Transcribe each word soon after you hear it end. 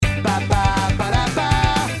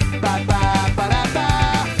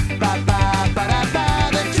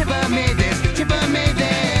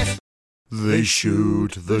They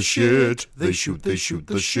shoot the shit, they shoot the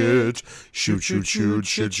shit, shoot,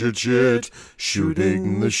 shit,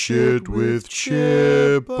 shooting the shit with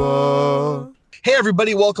Chippa. Hey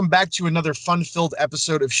everybody, welcome back to another fun-filled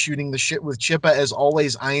episode of Shooting the Shit with Chippa. As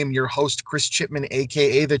always, I am your host, Chris Chipman,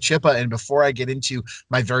 aka The Chippa, and before I get into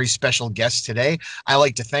my very special guest today, I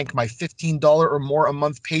like to thank my $15 or more a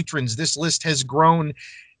month patrons. This list has grown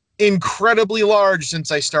incredibly large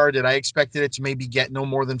since I started. I expected it to maybe get no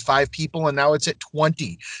more than 5 people, and now it's at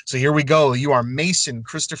 20. So here we go. You are Mason,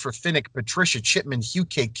 Christopher Finnick, Patricia Chipman, Hugh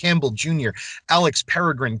K. Campbell Jr., Alex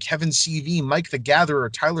Peregrine, Kevin CV, Mike the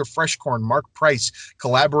Gatherer, Tyler Freshcorn, Mark Price,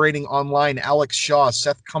 Collaborating Online, Alex Shaw,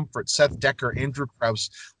 Seth Comfort, Seth Decker, Andrew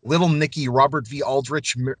Krause, Little Nicky, Robert V.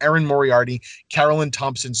 Aldrich, Erin Moriarty, Carolyn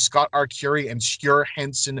Thompson, Scott Arcuri, and Skjur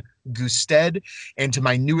Henson Gusted. And to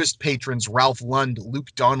my newest patrons, Ralph Lund, Luke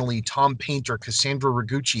Donnelly, Tom Painter, Cassandra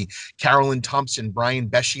Ragucci, Carolyn Thompson, Brian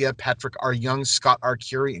Beschia, Patrick R. Young, Scott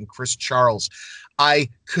Arcuri, and Chris Charles. I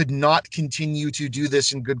could not continue to do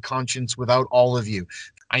this in good conscience without all of you.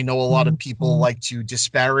 I know a lot of people like to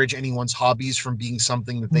disparage anyone's hobbies from being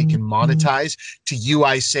something that they can monetize. To you,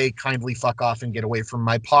 I say kindly fuck off and get away from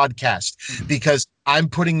my podcast, because I'm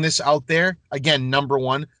putting this out there, again, number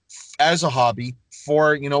one, as a hobby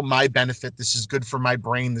for, my benefit. This is good for my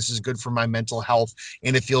brain. This is good for my mental health,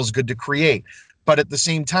 and it feels good to create. But at the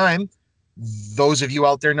same time, those of you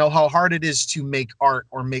out there know how hard it is to make art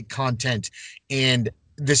or make content, and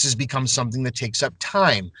this has become something that takes up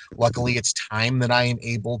time. Luckily, it's time that I am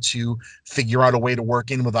able to figure out a way to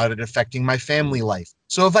work in without it affecting my family life.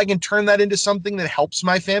 So if I can turn that into something that helps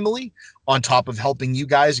my family, on top of helping you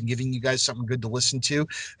guys and giving you guys something good to listen to,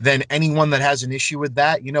 then anyone that has an issue with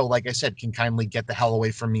that, like I said, can kindly get the hell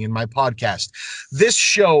away from me and my podcast. This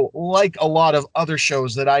show, like a lot of other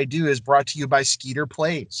shows that I do, is brought to you by Skeeter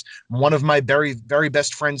Plays. One of my very, very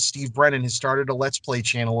best friends, Steve Brennan, has started a Let's Play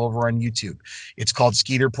channel over on YouTube. It's called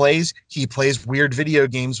Skeeter Plays. He plays weird video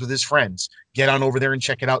games with his friends. Get on over there and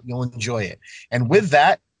check it out. You'll enjoy it. And with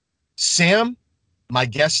that, Sam, my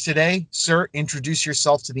guest today, sir, introduce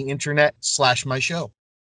yourself to the internet / my show.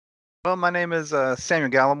 Well, my name is Samuel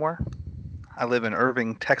Gallimore. I live in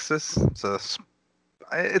Irving, Texas.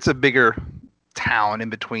 It's a bigger town in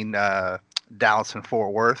between Dallas and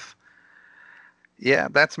Fort Worth. Yeah,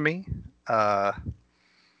 that's me. I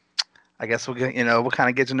guess we'll kind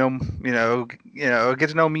of get to know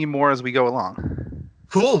me more as we go along.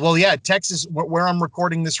 Cool. Well, yeah, Texas, where I'm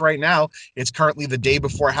recording this right now, it's currently the day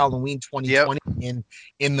before Halloween 2020. Yep.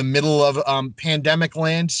 in the middle of pandemic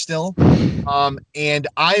land still. And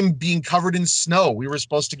I'm being covered in snow. We were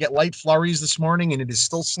supposed to get light flurries this morning, and it is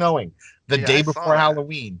still snowing the day before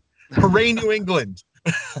Halloween. Hooray, New England.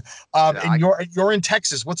 And you're in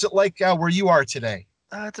Texas. What's it like where you are today?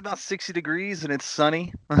 It's about 60 degrees and it's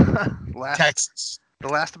sunny. Texas. The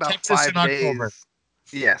last about Texas 5 days. October.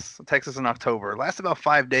 Yes, Texas in October. Last about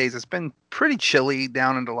 5 days. It's been pretty chilly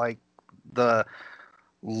down into like the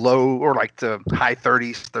low or like the high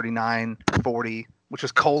 30s, 39, 40, which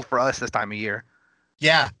is cold for us this time of year.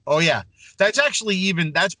 Yeah. Oh, yeah. That's actually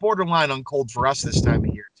that's borderline on cold for us this time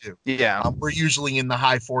of year, too. Yeah. We're usually in the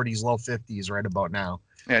high 40s, low 50s right about now.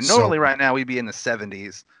 Yeah. Normally right now we'd be in the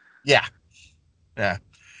 70s. Yeah. Yeah.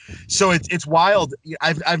 So it's wild.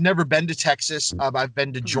 I've never been to Texas. I've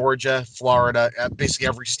been to Georgia, Florida, basically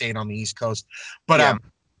every state on the East Coast. But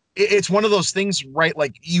it's one of those things, right?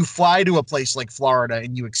 Like you fly to a place like Florida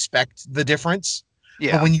and you expect the difference.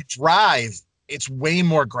 Yeah. But when you drive, it's way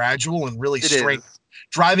more gradual and really straight.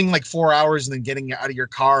 Driving like 4 hours and then getting out of your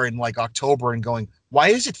car in like October and going, why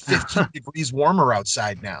is it 15 degrees warmer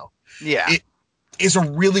outside now? Yeah. It is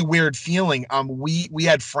a really weird feeling. We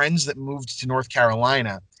had friends that moved to North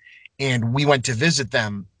Carolina, and we went to visit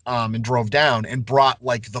them and drove down and brought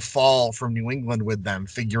like the fall from New England with them,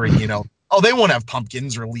 figuring, they won't have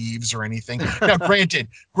pumpkins or leaves or anything. Now,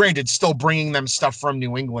 granted, still bringing them stuff from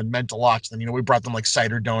New England meant a lot to them. We brought them like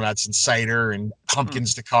cider donuts and cider and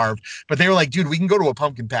pumpkins to carve. But they were like, dude, we can go to a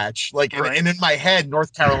pumpkin patch. Like, right. And in my head,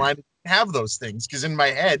 North Carolina didn't have those things, because in my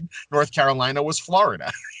head, North Carolina was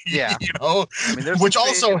Florida. Yeah. Which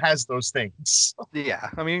also has those things. Yeah.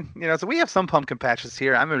 So we have some pumpkin patches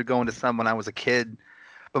here. I remember going to some when I was a kid,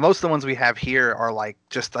 but most of the ones we have here are like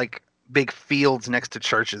just like big fields next to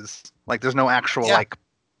churches. Like there's no actual like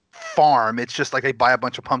farm. It's just like they buy a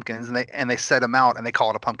bunch of pumpkins and they set them out and they call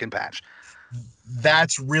it a pumpkin patch.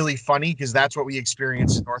 That's really funny, because that's what we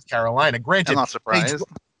experienced in North Carolina. Granted, I'm not surprised.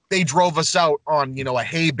 They drove us out on, a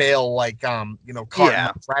hay bale, like, car and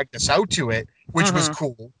dragged us out to it, which was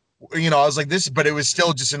cool. I was like this, but it was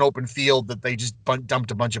still just an open field that they just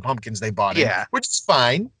dumped a bunch of pumpkins they bought in, Yeah. which is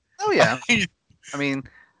fine. Oh yeah. I mean,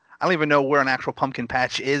 I don't even know where an actual pumpkin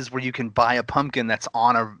patch is where you can buy a pumpkin that's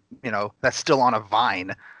on a, that's still on a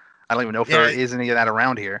vine. I don't even know if there Yeah, is any of that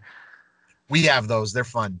around here. we have those. They're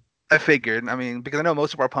fun. I figured. I mean, because I know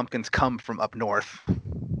most of our pumpkins come from up north.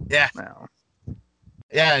 Yeah. No.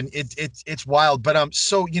 Yeah, and it's wild. But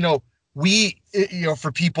so we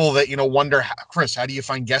for people that wonder, Chris, how do you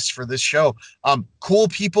find guests for this show? Cool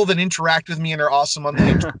people that interact with me and are awesome on the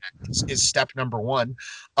internet is step number one.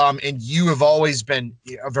 And you have always been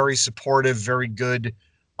a very supportive, very good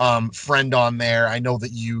friend on there. I know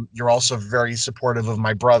that you're also very supportive of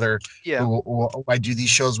my brother, Yeah. who I do these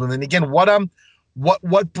shows with. And again,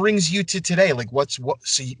 what brings you to today? Like,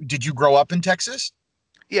 did you grow up in Texas?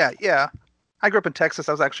 Yeah. I grew up in Texas.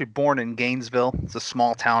 I was actually born in Gainesville. It's a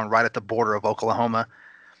small town right at the border of Oklahoma.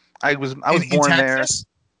 I was born in there. Texas?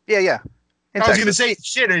 Yeah. I was gonna say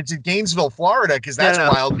shit. It's in Gainesville, Florida, because that's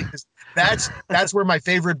wild. Because that's where my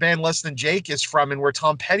favorite band, Less Than Jake, is from, and where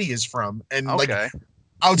Tom Petty is from. And Okay. like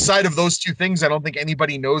outside of those two things, I don't think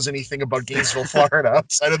anybody knows anything about Gainesville, Florida,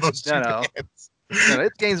 outside of those two bands. No,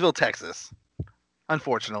 it's Gainesville, Texas.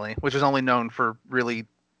 Unfortunately, which is only known for really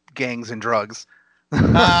gangs and drugs.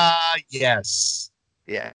 Yes.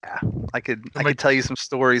 Yeah, I could tell you some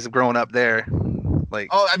stories of growing up there. Like,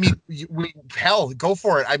 oh, I mean, hell, go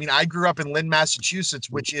for it. I mean, I grew up in Lynn, Massachusetts,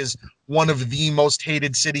 which is one of the most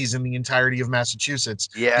hated cities in the entirety of Massachusetts.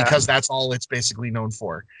 Yeah, because that's all it's basically known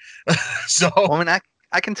for. So, well, I mean,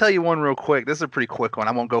 I can tell you one real quick. This is a pretty quick one.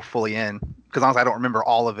 I won't go fully in because honestly, I don't remember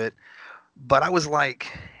all of it. But I was like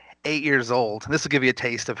 8 years old. This will give you a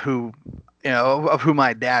taste of who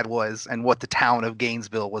my dad was and what the town of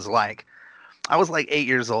Gainesville was like. I was like 8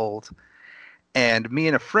 years old, and me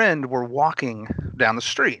and a friend were walking down the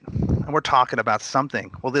street, and we're talking about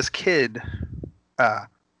something. Well, this kid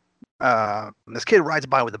rides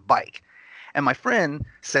by with a bike, and my friend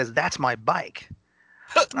says, "That's my bike."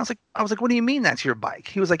 And I was like, "What do you mean that's your bike?"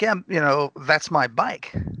 He was like, "Yeah, that's my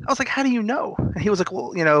bike." I was like, "How do you know?" And he was like,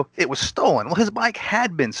 "Well, it was stolen." Well, his bike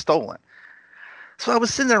had been stolen. So I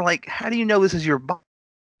was sitting there like, "How do you know this is your bike?"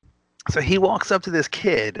 So he walks up to this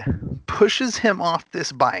kid, pushes him off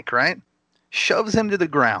this bike, right? Shoves him to the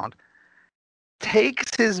ground,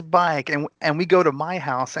 takes his bike, and we go to my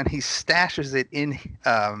house, and he stashes it in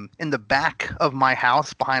the back of my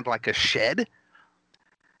house behind like a shed.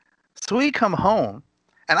 So we come home,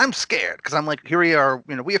 and I'm scared because I'm like, here we are,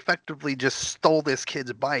 we effectively just stole this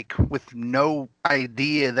kid's bike with no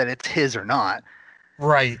idea that it's his or not.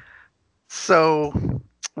 Right. So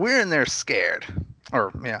we're in there scared,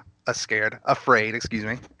 afraid, excuse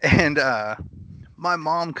me. And my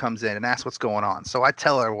mom comes in and asks what's going on. So I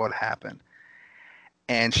tell her what happened.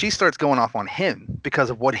 And she starts going off on him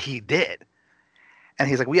because of what he did. And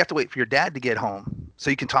he's like, we have to wait for your dad to get home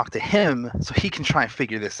so you can talk to him so he can try and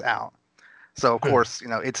figure this out. So of course,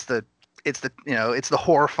 it's the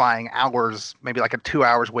horrifying hours, maybe like 2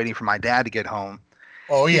 hours waiting for my dad to get home.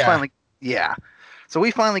 Oh yeah. So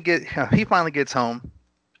he finally gets home,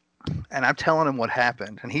 and I'm telling him what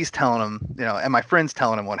happened, and he's telling him, and my friend's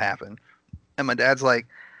telling him what happened. And my dad's like,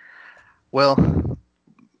 well,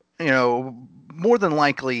 more than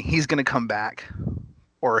likely he's going to come back,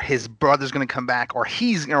 or his brother's going to come back, or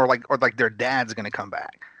or their dad's going to come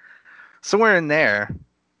back. So we're in there,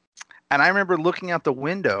 and I remember looking out the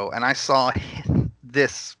window, and I saw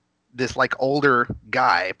this like older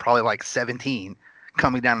guy, probably like 17,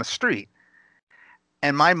 coming down the street.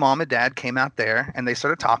 And my mom and dad came out there, and they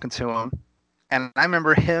started talking to him. And I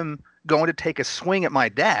remember him going to take a swing at my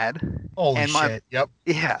dad. Holy shit! Yep.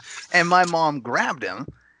 Yeah, and my mom grabbed him,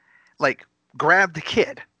 like grabbed the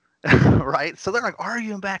kid, right? So they're like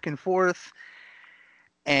arguing back and forth,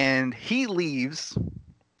 and he leaves,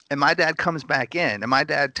 and my dad comes back in, and my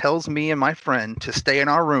dad tells me and my friend to stay in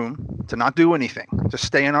our room, to not do anything, just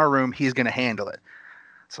stay in our room. He's gonna handle it.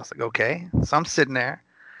 So I was like, okay. So I'm sitting there,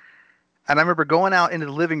 and I remember going out into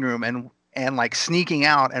the living room and like sneaking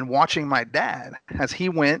out and watching my dad as he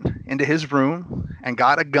went into his room and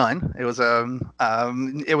got a gun. It was a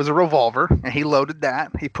revolver, and he loaded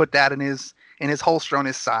that. He put that in his holster on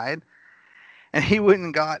his side, and he went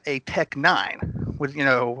and got a Tech 9, which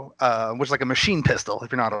which is like a machine pistol,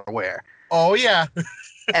 if you're not aware. Oh yeah.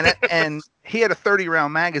 and he had a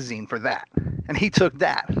 30-round magazine for that, and he took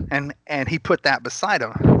that and he put that beside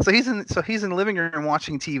him. So he's in the living room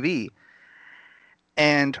watching TV,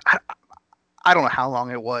 and I don't know how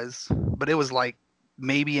long it was, but it was like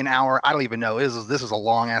maybe an hour. I don't even know. This was a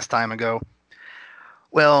long ass time ago.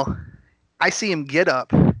 Well, I see him get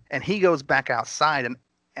up, and he goes back outside,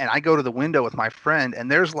 and I go to the window with my friend,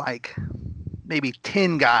 and there's like maybe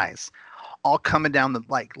 10 guys all coming down the,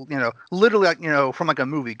 like, literally, like, from like a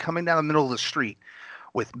movie, coming down the middle of the street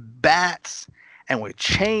with bats and with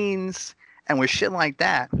chains and with shit like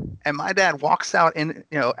that. And my dad walks out into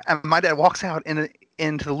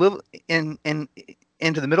the little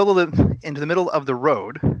into the middle of the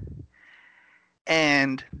road,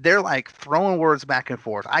 and they're like throwing words back and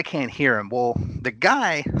forth. I can't hear him. Well, the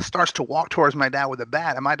guy starts to walk towards my dad with a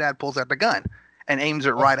bat, and my dad pulls out the gun and aims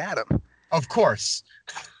it right at him. Of course.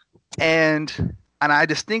 And I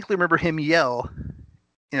distinctly remember him yell,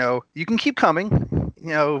 you can keep coming,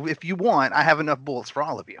 if you want. I have enough bullets for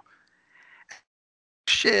all of you.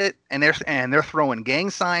 Shit. And they're throwing gang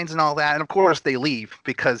signs and all that. And of course they leave,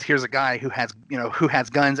 because here's a guy who has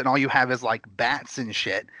guns, and all you have is like bats and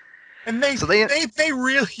shit. And they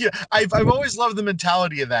really, I've always loved the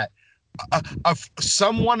mentality of that. Of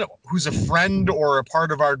someone who's a friend or a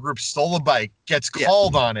part of our group stole a bike, gets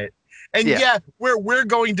called on it. And we're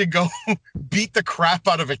going to go beat the crap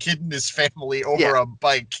out of a kid and his family over a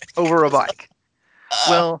bike. Over a bike.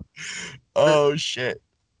 Well, shit.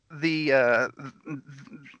 The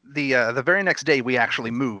very next day we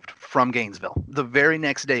actually moved from Gainesville. The very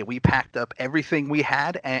next day we packed up everything we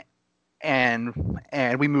had and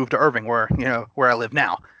we moved to Irving, where I live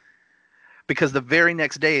now. Because the very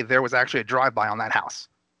next day there was actually a drive-by on that house.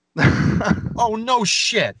 Oh, no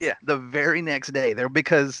shit. Yeah, the very next day there,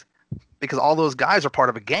 because all those guys are part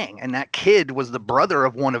of a gang, and that kid was the brother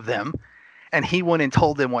of one of them, and he went and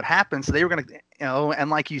told them what happened. So they were going to,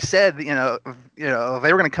 and like you said, they were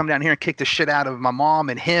going to come down here and kick the shit out of my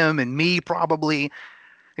mom and him and me probably,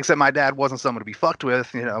 except my dad wasn't someone to be fucked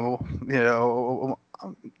with. My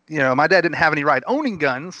dad didn't have any right owning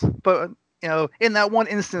guns, but in that one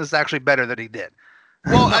instance, it's actually better that he did.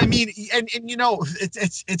 Well, I mean, and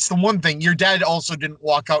it's the one thing. Your dad also didn't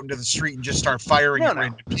walk out into the street and just start firing at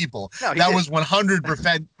random people. No, that was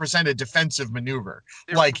 100% a defensive maneuver.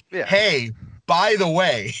 Like, hey, by the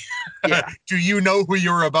way, do you know who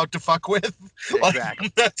you're about to fuck with?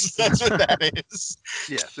 Exactly. Like, that's what that is.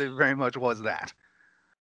 Yes, it very much was that.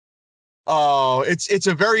 Oh, it's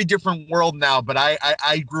a very different world now. But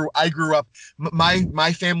I grew up.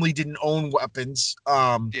 My family didn't own weapons.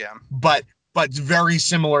 But very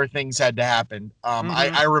similar things had to happen.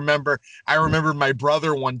 I remember my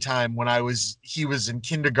brother one time when he was in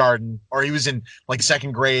kindergarten, or he was in like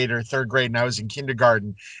second grade or third grade, and I was in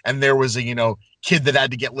kindergarten, and there was a kid that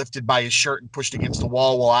had to get lifted by his shirt and pushed against the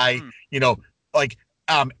wall while I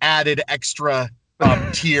added extra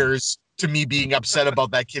tears to me being upset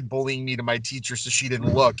about that kid bullying me to my teacher so she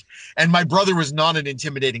didn't look. And my brother was not an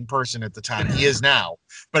intimidating person at the time. He is now.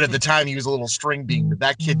 But at the time, he was a little string bean. But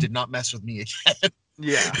that kid did not mess with me again.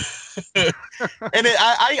 Yeah. And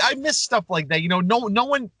I miss stuff like that. No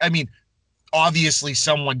one, I mean, obviously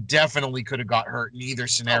someone definitely could have got hurt in either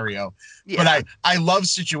scenario. Yeah. But I love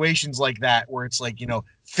situations like that where it's like,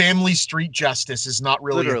 family street justice is not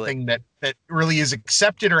really a thing that really is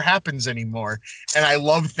accepted or happens anymore. And I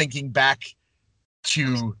love thinking back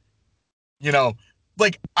to,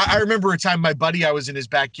 like I remember a time my buddy, I was in his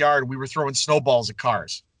backyard, we were throwing snowballs at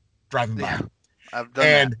cars driving by. I've done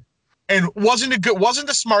that. And wasn't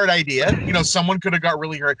a smart idea. Someone could have got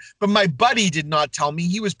really hurt. But my buddy did not tell me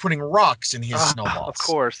he was putting rocks in his snowballs. Of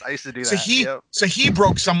course, I used to do that. So he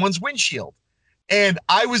broke someone's windshield. And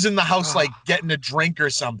I was in the house, like, getting a drink or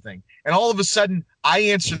something. And all of a sudden, I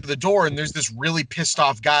answer the door, and there's this really pissed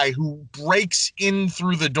off guy who breaks in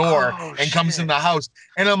through the door comes in the house.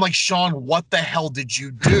 And I'm like, Sean, what the hell did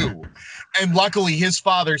you do? And luckily, his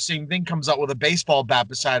father, same thing, comes out with a baseball bat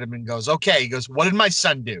beside him and goes, okay. He goes, what did my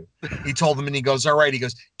son do? He told him, and he goes, all right. He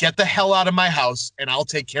goes, get the hell out of my house, and I'll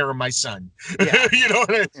take care of my son.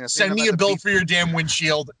 Yeah. Send me a bill for your damn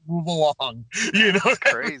windshield. Move along. That's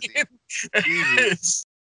crazy.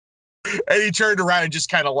 And he turned around and just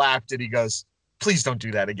kind of laughed, and he goes, please don't do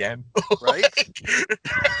that again. Right?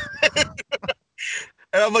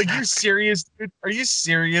 And I'm like, you serious, dude? Are you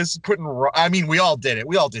serious? I mean, we all did it.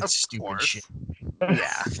 We all did stupid shit.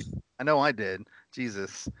 Yeah, I know I did.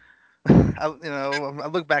 Jesus. I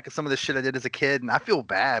look back at some of the shit I did as a kid, and I feel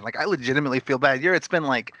bad. Like, I legitimately feel bad. It's been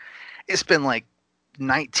like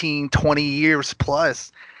 19, 20 years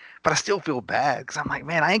plus, but I still feel bad because I'm like,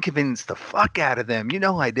 man, I inconvenienced the fuck out of them.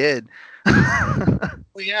 I did. Well,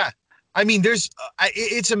 yeah. I mean,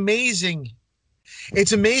 it's amazing.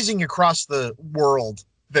 It's amazing across the world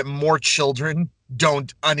that more children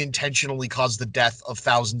don't unintentionally cause the death of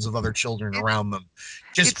thousands of other children around them,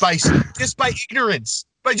 just by ignorance,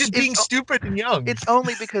 by just being stupid and young. It's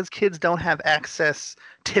only because kids don't have access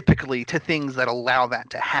typically to things that allow that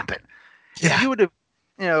to happen. Yeah.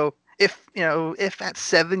 if at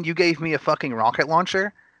 7 you gave me a fucking rocket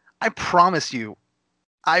launcher, I promise you,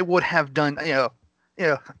 I would have done,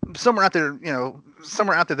 somewhere out there, there'd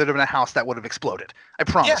have been a house that would have exploded. I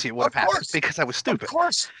promise you it would have happened because I was stupid. Of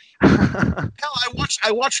course. Hell,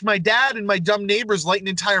 I watched my dad and my dumb neighbors light an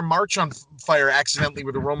entire march on fire accidentally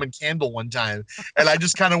with a Roman candle one time, and I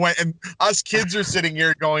just kind of went, and us kids are sitting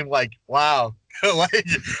here going like, "Wow." Like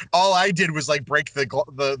all I did was like break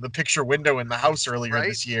the picture window in the house earlier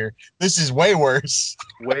this year. This is way worse.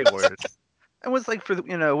 Way worse. It was like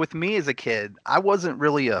with me as a kid, I wasn't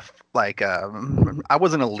really I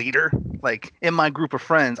wasn't a leader. Like in my group of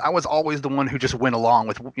friends, I was always the one who just went along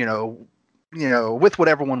with with what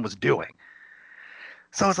everyone was doing.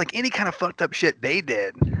 So it's like any kind of fucked up shit they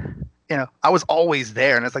did, I was always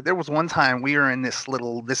there. And it's like there was one time we were in this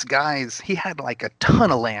guy's, he had like a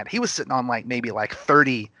ton of land. He was sitting on like maybe like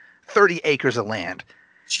 30 acres of land.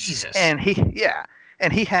 Jesus. And he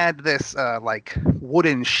had this like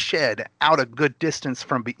wooden shed out a good distance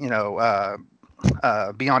from beyond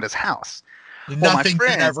his house. Nothing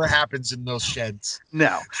good ever happens in those sheds.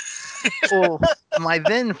 No. Well, my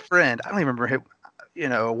then friend, I don't even remember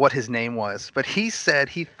what his name was, but he said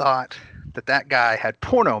he thought that guy had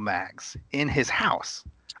porno mags in his house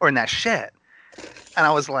or in that shed. And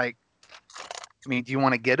I was like, do you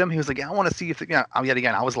want to get him? He was like, yeah, I want to see if, yet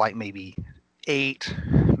again, I was like maybe 8,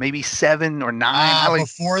 maybe 7 or 9.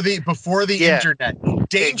 Before the internet.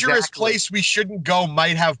 Dangerous place we shouldn't go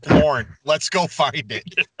might have porn. Let's go find it.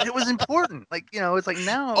 It was important. Like, it's like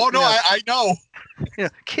now. Oh, no, I know.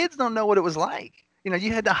 Kids don't know what it was like.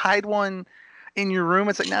 You had to hide one in your room.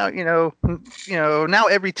 It's like now, now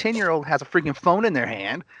every 10-year-old has a freaking phone in their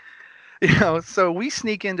hand. So we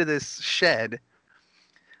sneak into this shed.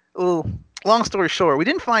 Well, long story short, we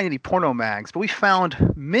didn't find any porno mags, but we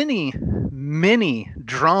found many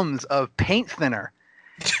drums of paint thinner.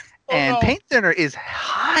 Paint thinner is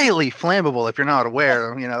highly flammable if you're not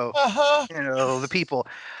aware, the people.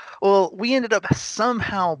 Well, we ended up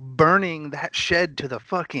somehow burning that shed to the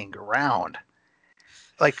fucking ground.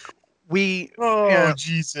 Like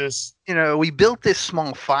Jesus. We built this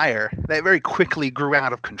small fire that very quickly grew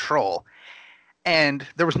out of control. And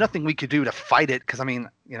there was nothing we could do to fight it because like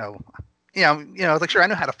sure I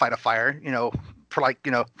know how to fight a fire, for like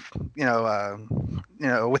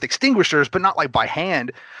with extinguishers, but not like by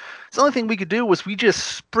hand. So the only thing we could do was we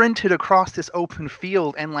just sprinted across this open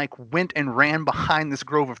field and like went and ran behind this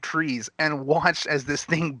grove of trees and watched as this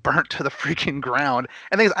thing burnt to the freaking ground.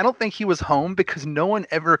 And the thing is, I don't think he was home because no one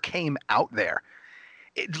ever came out there.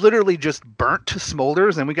 It literally just burnt to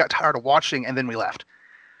smolders and we got tired of watching and then we left.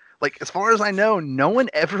 Like, as far as I know, no one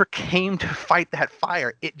ever came to fight that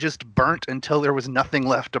fire. It just burnt until there was nothing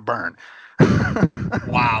left to burn.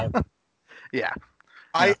 Wow. Yeah.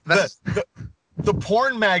 The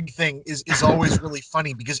porn mag thing is always really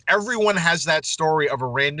funny because everyone has that story of a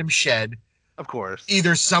random shed. Of course.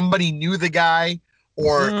 Either somebody knew the guy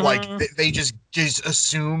or like they just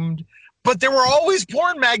assumed. But there were always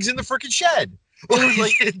porn mags in the freaking shed.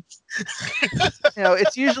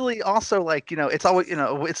 It's usually also like, it's always,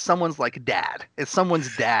 it's someone's like dad. It's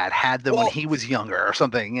someone's dad had them when he was younger or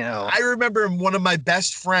something, I remember one of my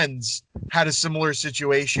best friends had a similar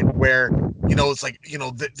situation where, it's like,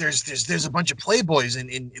 there's a bunch of Playboys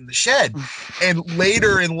in the shed. And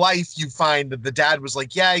later in life, you find that the dad was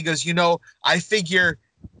like, yeah, he goes, I figure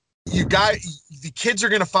the kids are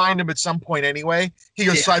going to find him at some point anyway. He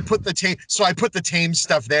goes, so I put the tame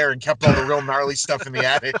stuff there and kept all the real gnarly stuff in the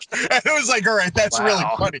attic. And it was like, all right, that's really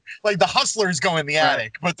funny. Like the hustlers go in the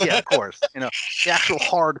attic, but of course, the actual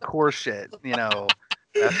hardcore shit, that's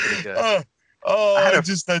pretty good.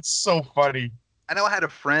 That's so funny. I know I had a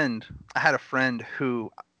friend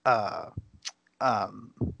who, he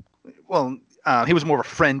was more of a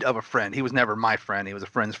friend of a friend. He was never my friend. He was a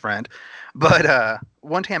friend's friend. But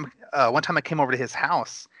one time I came over to his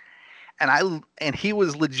house, and he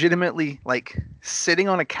was legitimately like sitting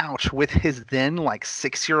on a couch with his then like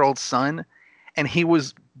 6-year-old son, and he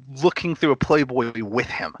was looking through a Playboy with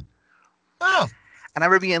him. Oh. And I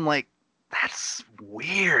remember being like, "That's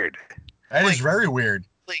weird. That is very weird."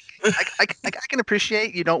 Like I can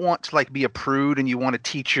appreciate you don't want to like be a prude and you want to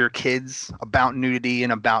teach your kids about nudity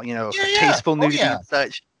and about tasteful nudity and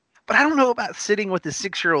such, but I don't know about sitting with a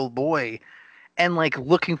 6-year-old boy and like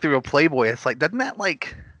looking through a Playboy. It's like, doesn't that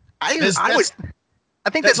like I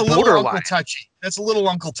think that's a borderline. Little Uncle Touchy. That's a little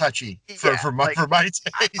Uncle Touchy for my taste.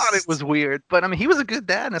 I thought it was weird, but I mean he was a good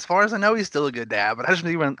dad, and as far as I know he's still a good dad. But I just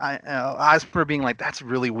even I was for being like, that's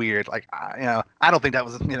really weird. Like I don't think that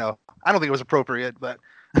was I don't think it was appropriate, but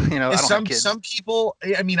I don't have kids. Some people,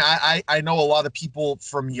 I mean, I know a lot of people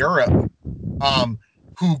from Europe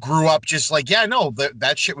who grew up just like, yeah, no,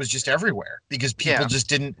 that shit was just everywhere because people Yeah. just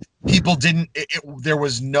didn't, there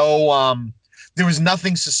was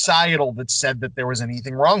nothing societal that said that there was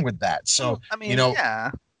anything wrong with that. So, I mean, you know,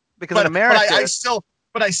 yeah, because but in America, I still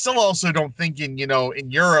also don't think in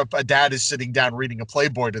Europe, a dad is sitting down reading a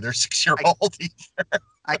Playboy to their 6-year-old.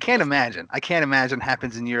 I can't imagine. I can't imagine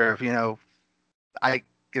happens in Europe. I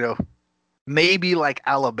you know maybe like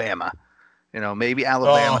Alabama. Maybe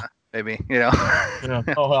Alabama. Maybe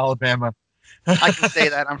Oh, Alabama. I can say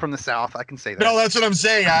that I'm from the South. I can say that. No, that's what I'm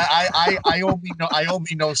saying. I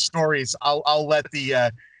only know stories. I'll let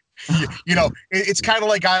the it's kind of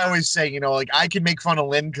like I always say, like I can make fun of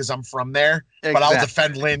Lynn because I'm from there, but I'll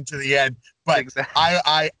defend Lynn to the end. But Exactly.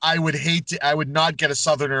 I would not get a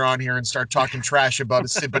Southerner on here and start talking trash about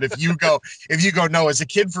it. But if you go, no, as a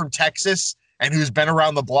kid from Texas and who's been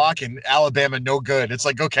around the block in Alabama, no good. It's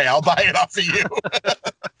like, okay, I'll buy it off of you.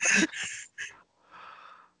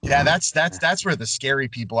 Yeah, that's where the scary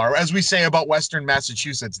people are. As we say about Western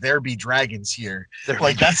Massachusetts, there be dragons here.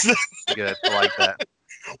 Like that's good. I like that.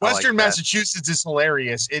 Western Massachusetts is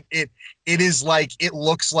hilarious. It is like, it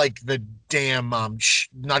looks like the damn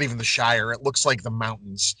not even the Shire. It looks like the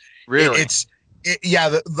mountains. Really?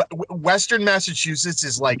 The Western Massachusetts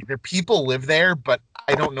is like, their people live there, but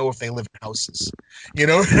I don't know if they live in houses. You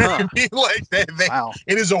know what I mean? Like Wow.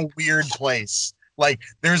 It is a weird place. Like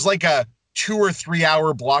there's like a 2 or 3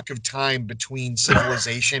 hour block of time between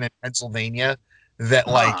civilization and Pennsylvania that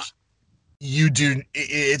like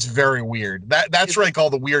it's very weird. That's where like all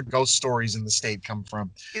the weird ghost stories in the state come from.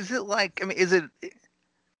 Is it like, I mean, is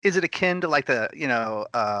it akin to like the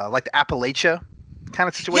like the Appalachia kind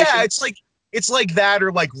of situation? Yeah, it's like that,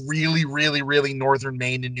 or like really, really, really northern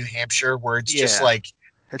Maine and New Hampshire, where it's just like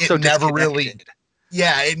it's so never really. disconnected.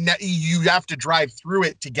 Yeah, you have to drive through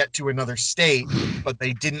it to get to another state, but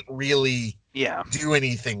they didn't really do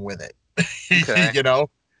anything with it. Okay.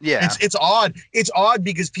 Yeah, it's odd. It's odd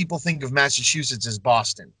because people think of Massachusetts as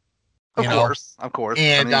Boston. Of course.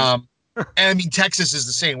 And I mean Texas is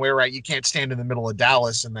the same way, right? You can't stand in the middle of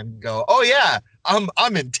Dallas and then go, "Oh yeah,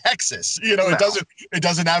 I'm in Texas." It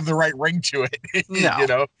doesn't have the right ring to it.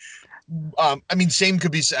 No. I mean, same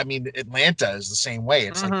could be. I mean, Atlanta is the same way.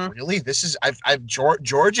 It's like, really, this is.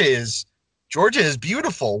 Georgia is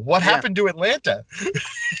beautiful. What happened to Atlanta?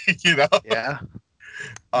 Yeah.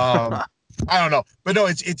 I don't know, but no,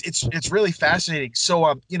 it's really fascinating.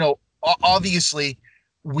 So, obviously,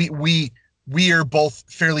 we are both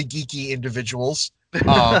fairly geeky individuals.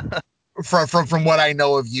 From what I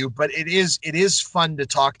know of you, but it is fun to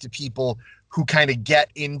talk to people who kind of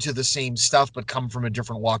get into the same stuff but come from a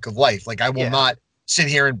different walk of life. Like I will not sit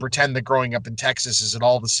here and pretend that growing up in Texas is at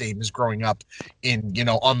all the same as growing up in,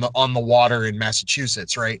 on the water in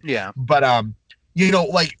Massachusetts, right? Yeah. But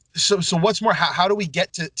like so what's more, how do we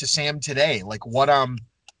get to Sam today? Like what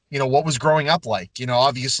what was growing up like?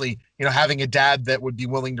 Obviously, having a dad that would be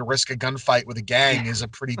willing to risk a gunfight with a gang is a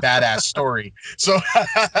pretty badass story. So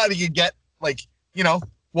how do you get like,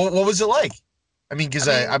 what was it like? I mean, because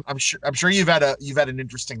I'm sure you've had an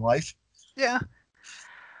interesting life. Yeah.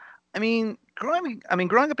 I mean, growing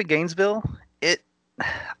up in Gainesville,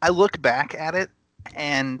 I look back at it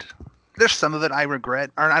and there's some of it I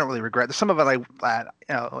regret, or I don't really regret. There's some of it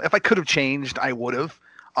if I could have changed, I would have,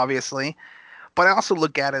 obviously. But I also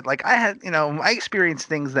look at it like I experienced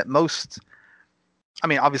things that most, I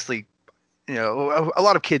mean, obviously, a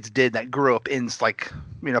lot of kids did that grew up in like,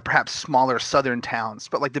 perhaps smaller southern towns.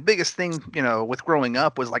 But like the biggest thing, with growing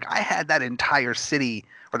up was like I had that entire city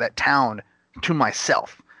or that town to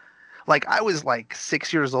myself. Like I was like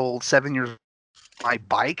 6 years old, 7 years old, on my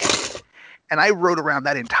bike, and I rode around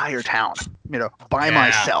that entire town, by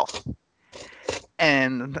myself.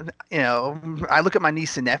 And, I look at my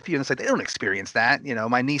niece and nephew and it's like, they don't experience that.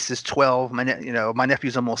 My niece is 12, my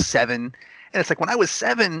nephew's almost 7. And it's like, when I was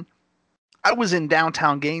 7, I was in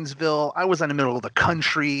downtown Gainesville. I was in the middle of the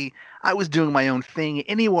country. I was doing my own thing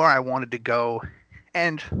anywhere I wanted to go.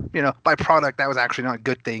 And, by product, that was actually not a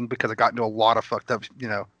good thing because I got into a lot of fucked up,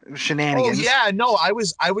 shenanigans. Oh, yeah. No, I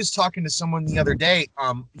was talking to someone the other day.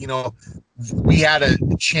 We had a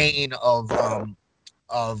chain of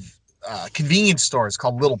convenience stores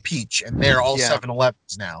called Little Peach, and they're all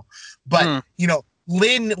 7-Elevens now. But,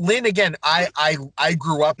 Lynn, again, I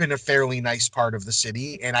grew up in a fairly nice part of the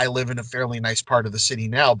city, and I live in a fairly nice part of the city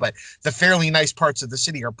now, but the fairly nice parts of the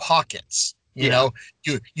city are pockets. You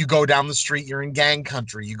go down the street, you're in gang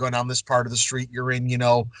country. You go down this part of the street, you're in,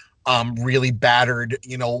 really battered,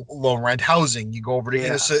 low rent housing. You go over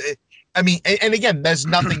to, I mean, and again, there's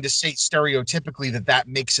nothing to say stereotypically that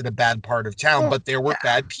makes it a bad part of town, Well, but there were yeah.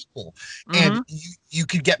 bad people, and Mhm. you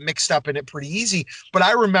could get mixed up in it pretty easy. But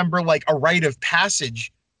I remember like a rite of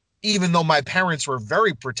passage, even though my parents were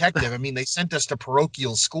very protective. I mean, they sent us to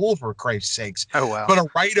parochial school for Christ's sakes. Oh wow. But a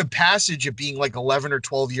rite of passage of being like 11 or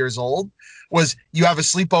 12 years old was you have a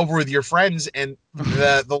sleepover with your friends, and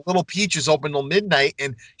the little peach is open till midnight,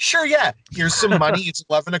 and sure, yeah, here's some money. It's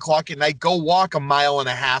 11 o'clock at night. Go walk 1.5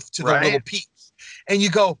 miles to the Right. little peach, and you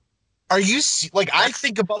go, are you like? I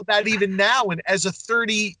think about that even now, and as a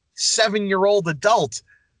 37-year-old adult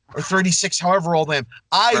or 36, however old I am,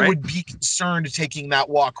 I Right. would be concerned taking that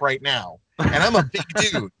walk right now, and I'm a big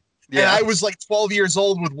dude. And Yeah. I was like 12 years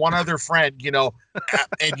old with one other friend,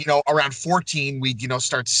 and around 14, we'd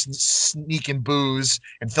start sneaking booze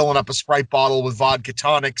and filling up a Sprite bottle with vodka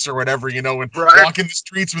tonics or whatever, and Right. walking the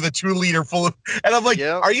streets with a 2-liter full of. And I'm like,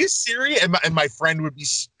 Yep. are you serious? And my friend would be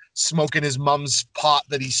smoking his mom's pot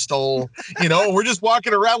that he stole. We're just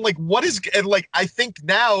walking around like, what is? And like, I think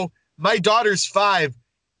now my daughter's 5.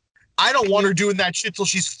 I don't want her doing that shit till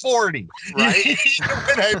she's 40. Right. You know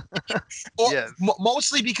what I mean? Yes.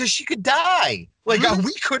 Mostly because she could die. Like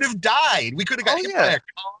we could have died. We could have got Oh, hit yeah. by a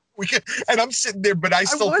car. We could, and I'm sitting there, but I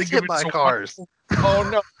still was think hit of it by so cars. wonderful. Oh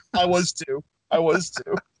no, I was too.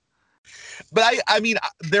 But I mean,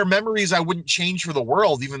 there are memories I wouldn't change for the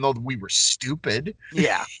world, even though we were stupid.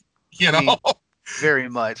 Yeah. You know. I mean, very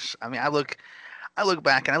much. I mean, I look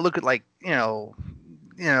back and I look at like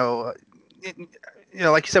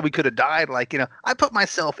like you said, we could have died. Like I put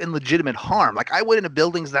myself in legitimate harm. Like I went into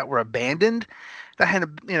buildings that were abandoned, that had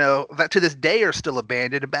that to this day are still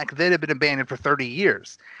abandoned, and back then had been abandoned for 30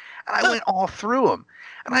 years. And I went all through them,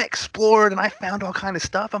 and I explored, and I found all kind of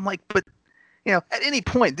stuff. I'm like, but at any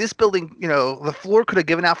point, this building, the floor could have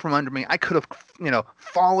given out from under me. I could have,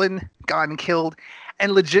 fallen, gotten killed,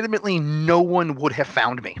 and legitimately no one would have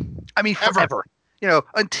found me. I mean, Ever. forever.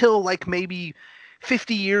 Until like maybe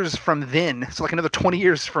 50 years from then, so like another 20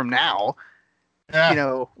 years from now,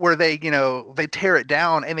 Yeah. where they tear it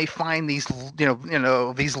down and they find these,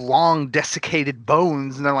 these long desiccated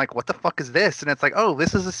bones, and they're like, what the fuck is this? And it's like, oh,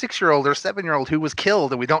 this is a 6-year-old or 7-year-old who was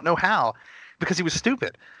killed, and we don't know how because he was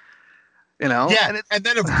stupid. Yeah, and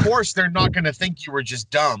then of course they're not going to think you were just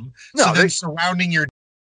dumb. No, so then surrounding your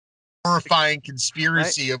horrifying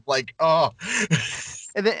conspiracy of like, oh.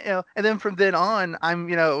 And then from then on,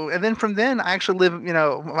 and then from then I actually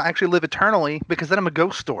live eternally because then I'm a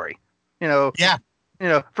ghost story. Yeah.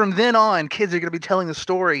 From then on, kids are going to be telling the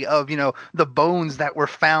story of the bones that were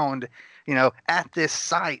found at this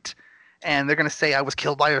site, and they're going to say I was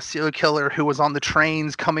killed by a serial killer who was on the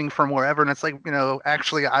trains coming from wherever, and it's like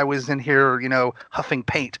actually I was in here huffing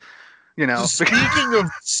paint. So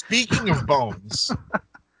speaking of bones,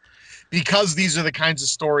 because these are the kinds of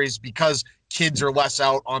stories, because kids are less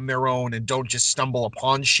out on their own and don't just stumble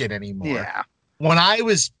upon shit anymore. Yeah. When I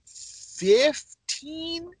was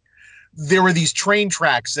 15, there were these train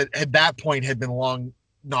tracks that at that point had been long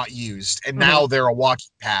not used, and now they're a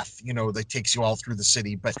walking path, that takes you all through the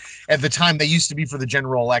city. But at the time, they used to be for the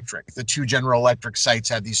General Electric. The 2 General Electric sites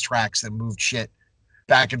had these tracks that moved shit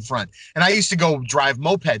back and front. And I used to go drive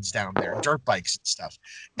mopeds down there, dirt bikes and stuff.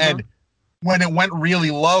 And when it went really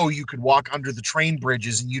low, you could walk under the train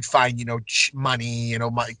bridges and you'd find, money,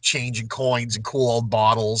 change and coins and cool old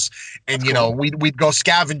bottles. And, cool. we'd go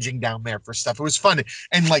scavenging down there for stuff. It was fun.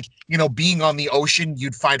 And like, being on the ocean,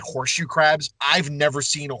 you'd find horseshoe crabs. I've never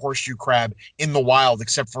seen a horseshoe crab in the wild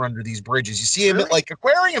except for under these bridges. You see them at like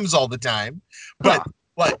aquariums all the time, but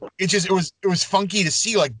it was funky to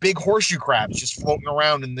see like big horseshoe crabs just floating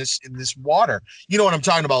around in this water. You know what I'm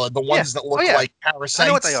talking about? Like the ones that look like parasites. I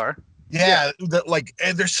know what they are. Yeah,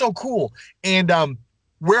 and they're so cool. And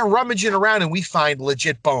we're rummaging around and we find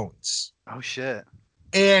legit bones. Oh shit.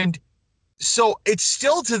 And so it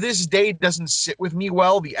still to this day doesn't sit with me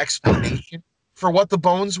well, the explanation for what the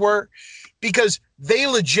bones were, because they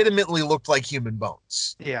legitimately looked like human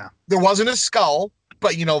bones. Yeah. There wasn't a skull,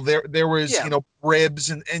 but there was ribs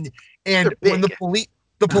and when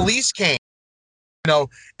the police came,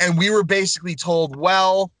 and we were basically told,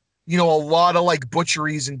 well, a lot of like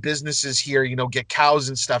butcheries and businesses here, get cows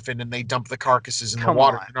and stuff in and they dump the carcasses in the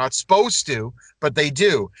water. They're not supposed to, but they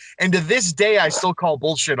do. And to this day, I still call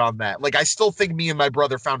bullshit on that. Like, I still think me and my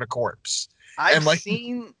brother found a corpse. I've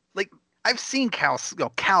seen cow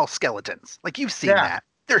skeletons. Like, you've seen that.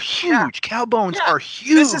 They're huge. Yeah. Cow bones are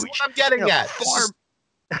huge. This is what I'm getting at.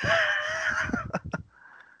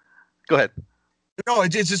 Go ahead. No,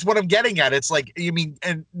 it's just what I'm getting at. It's like,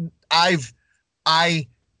 and I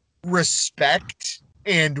respect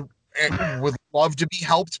and would love to be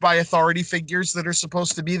helped by authority figures that are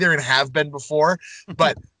supposed to be there and have been before,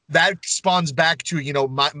 but that spawns back to, you know,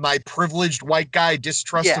 my privileged white guy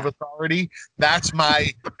distrust of authority. That's my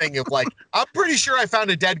thing of like, I'm pretty sure I found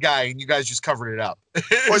a dead guy and you guys just covered it up.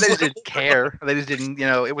 Or they just didn't care. They just didn't, you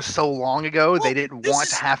know, it was so long ago, they didn't want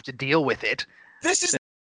to have to deal with it. This is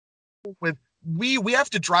with we have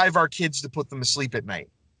to drive our kids to put them to sleep at night.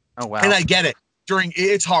 Oh wow. And I get it.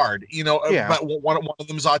 It's hard, you know, Yeah. but one of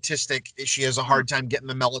them is autistic. She has a hard time getting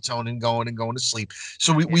the melatonin going and going to sleep.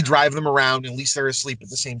 So we drive them around. At least they're asleep at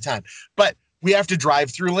the same time. But we have to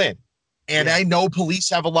drive through Lynn. And I know police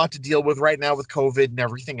have a lot to deal with right now with COVID and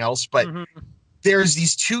everything else. But there's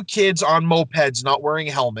these two kids on mopeds not wearing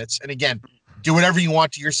helmets. And again, do whatever you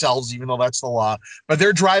want to yourselves, even though that's the law. But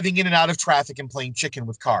they're driving in and out of traffic and playing chicken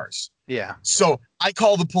with cars. Yeah. So I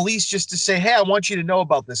call the police just to say, hey, I want you to know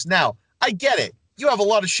about this. Now, I get it. You have a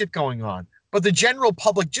lot of shit going on, but the general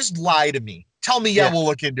public just lie to me. Tell me, we'll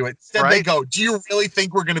look into it. Then they go, do you really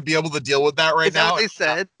think we're going to be able to deal with that right now? What they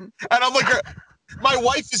said. And I'm like, my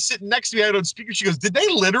wife is sitting next to me. I don't speak. She goes, did they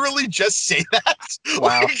literally just say that?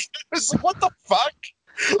 Wow. Like, it's like, what the fuck?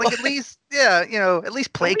 Like, at least, you know, at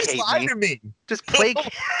least placate lie to me. Just placate,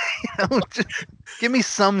 you know, just give me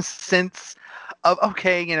some sense of,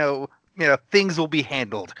 okay, you know, things will be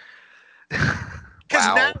handled. Because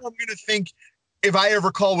now I'm going to think, if I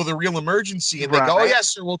ever call with a real emergency and they go, oh, yes,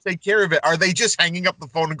 sir, we'll take care of it. Are they just hanging up the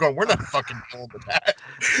phone and going, we're not fucking dealing with that?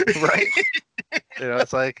 Right. You know,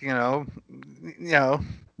 it's like, you know, and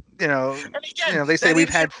again, they say we've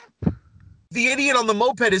had. The idiot on the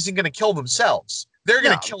moped isn't going to kill themselves. They're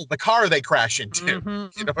going to kill the car they crash into.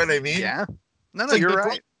 You know what I mean? Yeah. No, like you're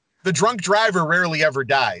right. The drunk driver rarely ever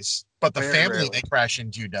dies, but the Very family rarely. they crash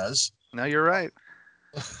into does. No, you're right.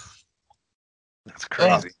 That's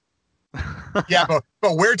crazy. Yeah,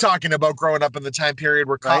 but we're talking about growing up in the time period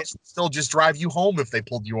where cops would still just drive you home if they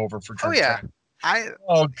pulled you over for drunk driving.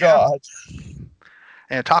 Oh God.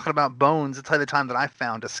 And talking about bones, I'll tell you the time that I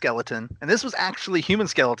found a skeleton, and this was actually a human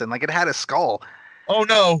skeleton. Like, it had a skull. Oh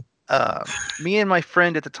no. Me and my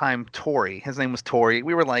friend at the time, Tori, his name was Tori.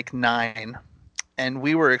 We were like 9, and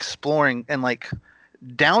we were exploring, and like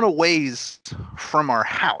down a ways from our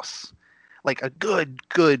house, like a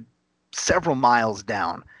good several miles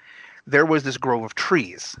down, there was this grove of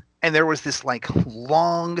trees, and there was this like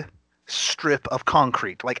long strip of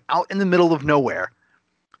concrete, like out in the middle of nowhere.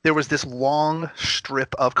 There was this long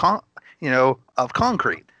strip of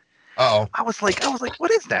concrete. Uh-oh. I was like, what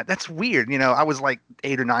is that? That's weird. You know, I was like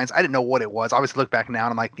 8 or 9. So I didn't know what it was. I always look back now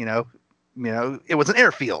and I'm like, you know, it was an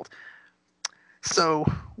airfield.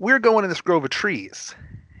 So we're going in this grove of trees,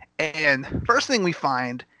 and first thing we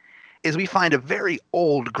find is a very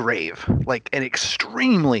old grave, like an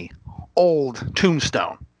extremely old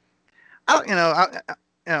tombstone. I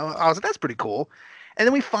was like, that's pretty cool. And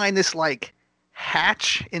then we find this like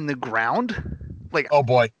hatch in the ground, like, oh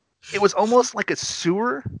boy, it was almost like a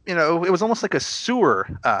sewer. You know, it was almost like a sewer,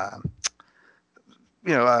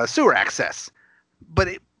 sewer access.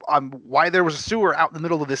 But why there was a sewer out in the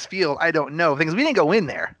middle of this field, I don't know. Because we didn't go in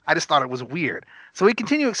there. I just thought it was weird. So we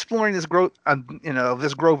continue exploring this grove,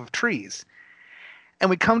 this grove of trees, and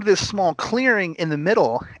we come to this small clearing in the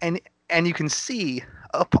middle, and you can see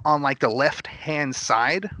up on like the left hand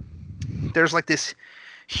side, there's like this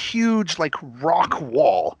huge like rock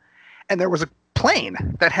wall, and there was a plane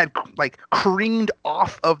that had like careened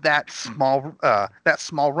off of that small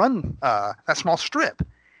strip.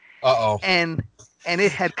 Uh-oh. And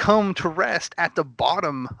it had come to rest at the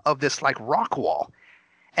bottom of this like rock wall,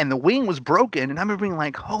 and the wing was broken. And I remember being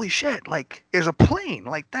like, holy shit, like there's a plane,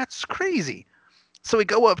 like that's crazy. So we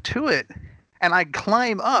go up to it, and I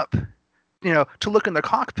climb up, to look in the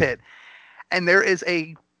cockpit, and there is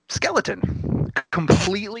a skeleton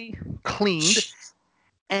completely cleaned.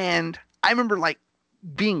 And I remember like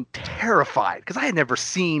being terrified because I had never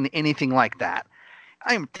seen anything like that.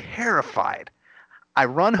 I am terrified. I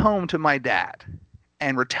run home to my dad,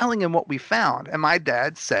 and we're telling him what we found. And my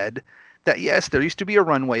dad said that, yes, there used to be a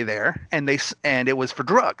runway there, and it was for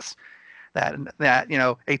drugs. That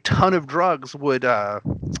a ton of drugs would come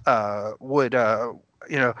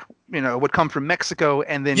from Mexico,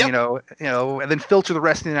 and then and then filter the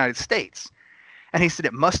rest of the United States. And he said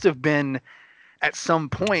it must have been at some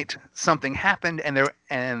point something happened, and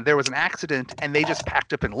there was an accident, and they just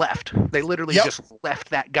packed up and left. They literally just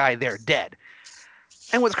left that guy there dead.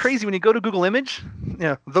 And what's crazy, when you go to Google Image,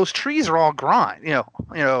 those trees are all gone.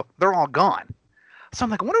 They're all gone. So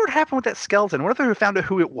I'm like, I wonder what happened with that skeleton. What if they found out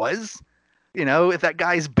who it was? If that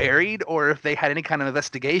guy's buried, or if they had any kind of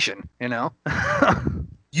investigation.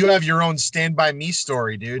 You have your own Stand By Me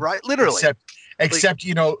story, dude. Right, literally. Except,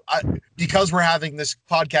 because we're having this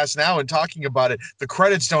podcast now and talking about it, the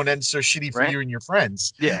credits don't end so shitty for Right. you and your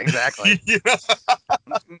friends. Yeah, exactly.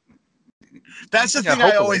 That's the Yeah, thing.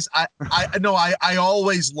 I hopefully. I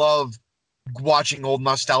always love watching old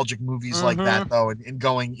nostalgic movies like that, though, and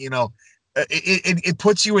going, it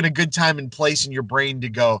puts you in a good time and place in your brain to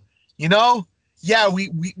go, yeah,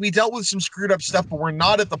 we dealt with some screwed up stuff, but we're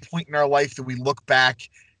not at the point in our life that we look back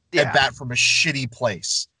at that from a shitty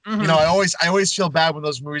place. I always feel bad when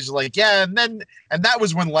those movies are like, yeah, and that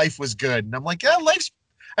was when life was good. And I'm like, yeah,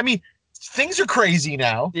 things are crazy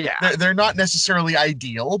now. Yeah. They're not necessarily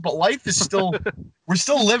ideal, but life is still, we're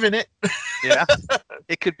still living it. Yeah.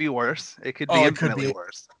 It could be worse. It could be infinitely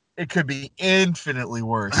worse. It could be infinitely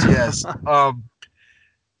worse. Yes. Oh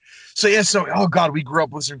God, we grew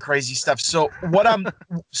up with some crazy stuff. So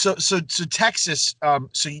so Texas,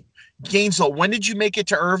 Gainesville, when did you make it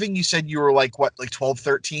to Irving? You said you were like 12,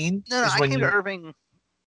 13? No, I came to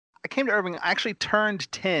Irving. I actually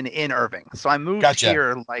turned 10 in Irving. So I moved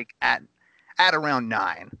here like at around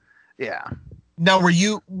 9. Yeah. Now, were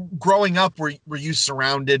you growing up, were you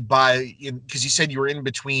surrounded by, because you said you were in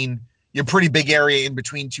between, you're a pretty big area in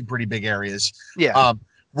between two pretty big areas. Yeah.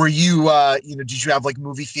 Were you, did you have like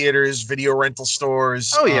movie theaters, video rental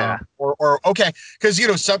stores? Oh, yeah. Okay. Because,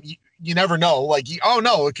 you never know. Like,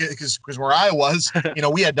 because where I was,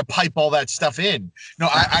 we had to pipe all that stuff in. No,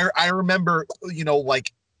 I remember,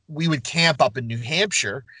 like we would camp up in New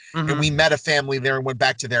Hampshire and we met a family there and went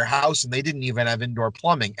back to their house and they didn't even have indoor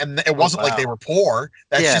plumbing. And it wasn't like they were poor.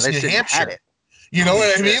 That's just New Hampshire. You know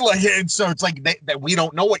what I mean? Like, and so it's like that we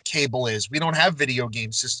don't know what cable is. We don't have video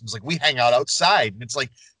game systems. Like we hang out outside and it's like,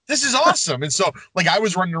 this is awesome. And so like I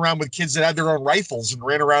was running around with kids that had their own rifles and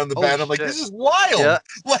ran around the bed. I'm like, this is wild. Yeah.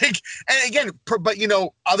 Like, and again, but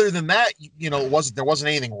other than that, there wasn't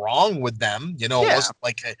anything wrong with them. It wasn't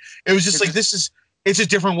like, it was just like, it's a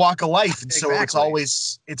different walk of life. And so it's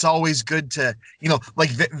always good to,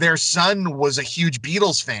 like their son was a huge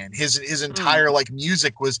Beatles fan. His entire like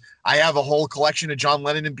music was, I have a whole collection of John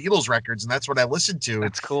Lennon and Beatles records. And that's what I listened to.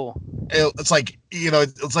 That's cool. It's like,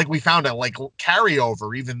 it's like we found a like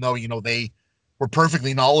carryover, even though, they were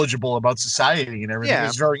perfectly knowledgeable about society and everything. It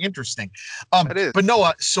was very interesting. But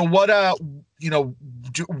Noah, so what,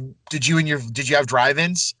 did you have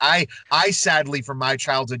drive-ins? I sadly from my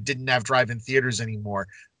childhood didn't have drive-in theaters anymore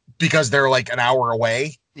because they're like an hour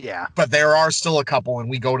away. Yeah. But there are still a couple and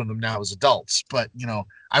we go to them now as adults. But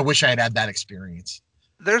I wish I had that experience.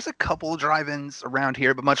 There's a couple drive-ins around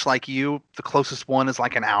here, but much like you, the closest one is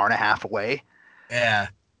like an hour and a half away. Yeah.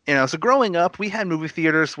 So growing up, we had movie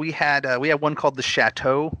theaters. We had one called the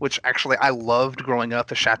Chateau, which actually I loved growing up.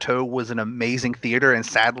 The Chateau was an amazing theater, and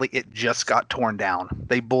sadly, it just got torn down.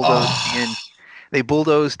 They bulldozed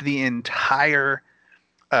the entire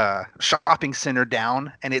shopping center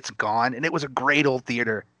down, and it's gone. And it was a great old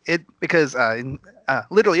theater. Because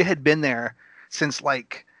literally it had been there since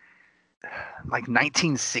like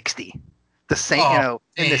 1960. The same,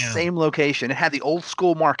 in the same location. It had the old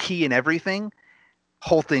school marquee and everything.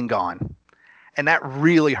 Whole thing gone. And that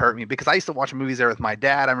really hurt me because I used to watch movies there with my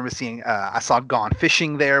dad. I remember I saw Gone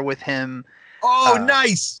Fishing there with him. Oh,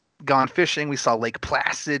 nice. Gone Fishing. We saw Lake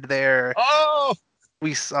Placid there. Oh,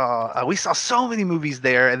 we saw so many movies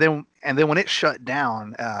there. And then when it shut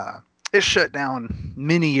down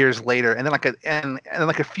many years later. And then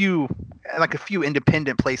like a few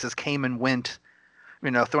independent places came and went,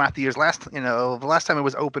 throughout the years. The last time it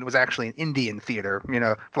was open was actually an Indian theater,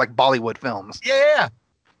 for like Bollywood films. Yeah.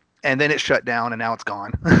 And then it shut down and now it's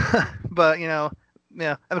gone. But, yeah.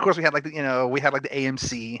 And of course we had like the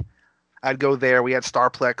AMC. I'd go there. We had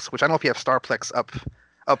Starplex, which I don't know if you have Starplex up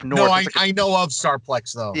north. No, I know of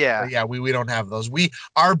Starplex though. Yeah. But yeah, we don't have those.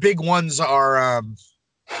 Our big ones are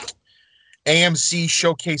AMC,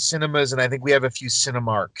 Showcase Cinemas, and I think we have a few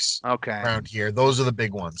Cinemarks around here. Those are the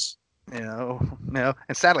big ones. And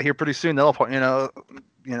sadly here pretty soon they'll probably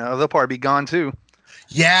be gone too.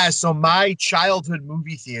 Yeah, so my childhood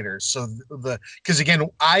movie theaters. So because again,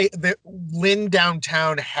 Lynn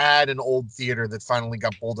downtown had an old theater that finally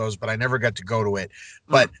got bulldozed, but I never got to go to it.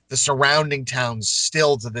 But the surrounding towns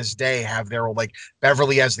still to this day have their old, like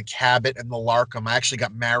Beverly has the Cabot and the Larkham. I actually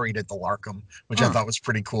got married at the Larkham, which I thought was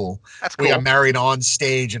pretty cool. That's cool. We got married on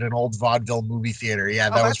stage at an old vaudeville movie theater. Yeah,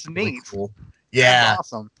 that was pretty cool. Yeah,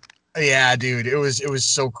 that's awesome. Yeah, dude, it was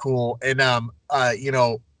so cool. And I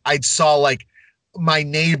saw like my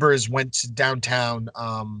neighbors went to downtown,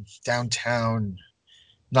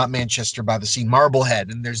 not Manchester by the Sea, Marblehead,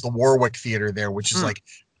 and there's the Warwick Theater there, which is like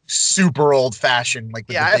super old fashioned. Like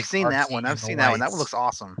I've seen that one. That one looks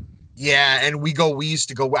awesome. Yeah, and we used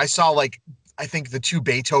to go. I saw like I think the 2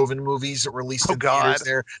 Beethoven movies that were released Oh, in theaters God.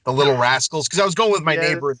 there, The Little Rascals, because I was going with my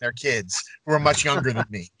Yes. neighbor and their kids who were much younger than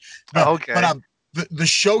me. But, Okay. But the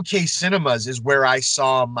Showcase Cinemas is where I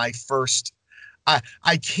saw my first.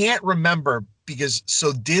 I can't remember because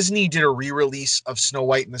so Disney did a re-release of Snow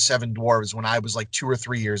White and the Seven Dwarfs when I was like 2 or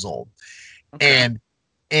 3 years old, Okay.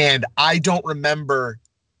 and I don't remember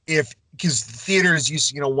if because theaters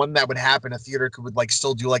used when that would happen, a theater would like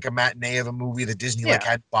still do like a matinee of a movie that Disney like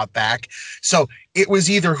Yeah. had bought back. So it was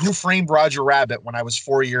either Who Framed Roger Rabbit when I was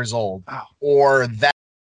 4 years old, Oh. or that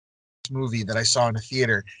movie that I saw in a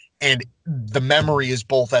theater, and the memory is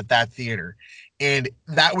both at that theater. And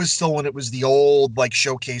that was still when it was the old like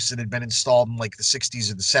Showcase that had been installed in like the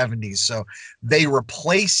 60s or the 70s. So they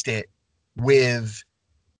replaced it with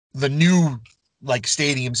the new like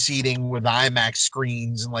stadium seating with IMAX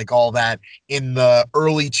screens and like all that in the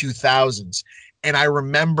early 2000s. And I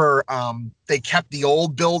remember they kept the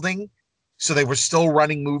old building. So they were still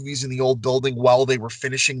running movies in the old building while they were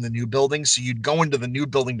finishing the new building. So you'd go into the new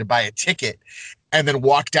building to buy a ticket and then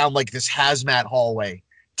walk down like this hazmat hallway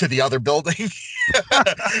to the other building.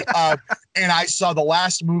 And I saw the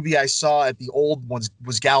last movie I saw at the old ones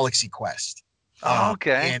was Galaxy Quest. Oh,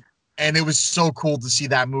 okay. And it was so cool to see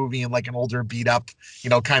that movie in like an older beat up,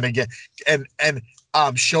 kind of get and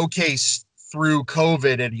Showcase through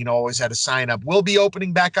COVID and always had to sign up. We'll be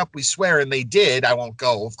opening back up, we swear, and they did. I won't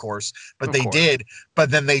go, of course, but they did. But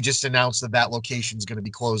then they just announced that location is going to be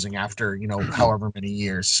closing after however many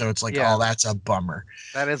years. So it's like, oh, that's a bummer.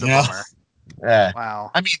 That is a bummer. Yeah.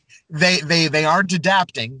 Wow. I mean, they aren't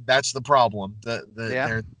adapting. That's the problem.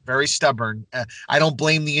 They're very stubborn. I don't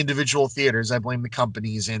blame the individual theaters. I blame the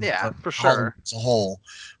companies and for sure as a whole.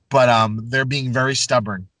 But they're being very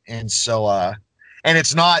stubborn, and so and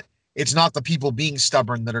it's not the people being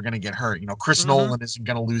stubborn that are going to get hurt. Chris Nolan isn't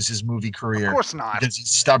going to lose his movie career. Of course not, because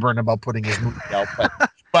he's stubborn about putting his movie out.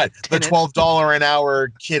 But the $12 an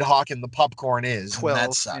hour kid hawking the popcorn is 12. And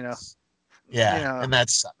that sucks. And that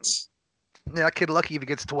sucks. Yeah, that kid lucky if he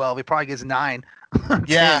gets 12. He probably gets 9.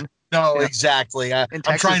 Yeah. 10. No, exactly. I'm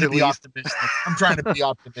trying to be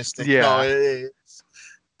optimistic. Yeah. No,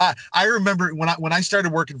 I remember when I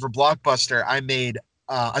started working for Blockbuster, I made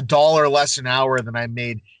 $1 less an hour than I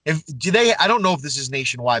made. I don't know if this is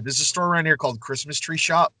nationwide. There's a store around here called Christmas Tree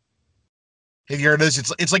Shop. Have you heard of this?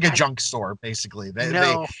 It's like a junk store, basically.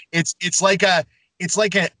 It's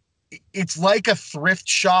like a thrift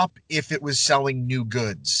shop if it was selling new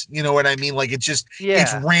goods. You know what I mean? Like it's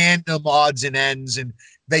random odds and ends, and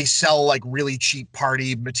they sell like really cheap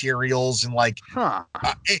party materials and like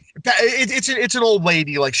it's an old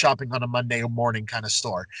lady like shopping on a Monday morning kind of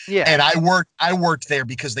store. Yeah. And I worked there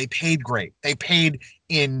because they paid great. They paid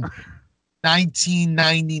in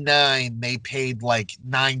 1999. They paid like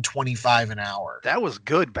 $9.25 an hour. That was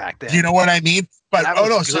good back then. You know what I mean? But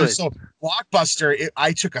so Blockbuster,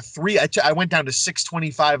 I took I went down to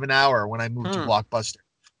 $6.25 an hour when I moved to Blockbuster.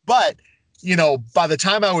 But by the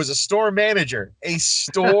time I was a store manager at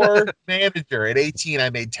 18, I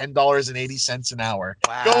made $10.80 an hour.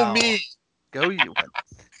 Wow. Go me. Go you.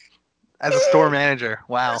 As a store manager.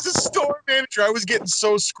 Wow. As a store manager, I was getting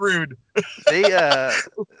so screwed.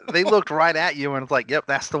 They looked right at you and was like, "Yep,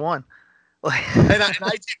 that's the one." and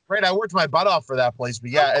I did great. I worked my butt off for that place.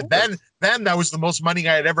 But and then that was the most money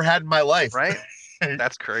I had ever had in my life. Right?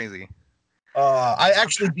 That's crazy. I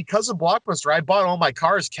actually, because of Blockbuster, I bought all my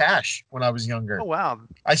cars cash when I was younger. Oh wow!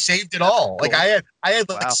 I saved it all. Cool. Like I had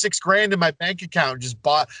like $6,000 in my bank account. And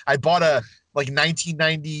I bought a like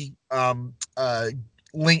 1990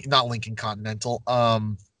 not Lincoln Continental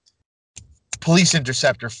Police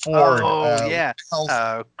Interceptor Ford. Car.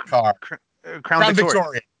 Crown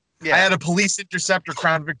Victoria. Yeah. I had a Police Interceptor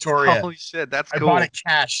Crown Victoria. Holy shit, that's cool. I bought it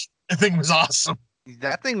cash. The thing was awesome.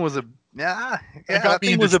 That thing was that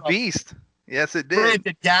thing was a beast. Yes, it did.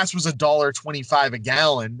 Granted, gas was $1.25 a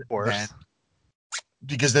gallon. Of course.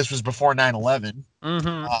 Because this was before 9/11.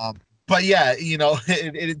 Mm-hmm. But yeah,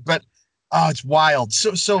 it's wild.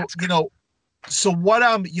 So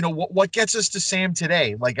what gets us to Sam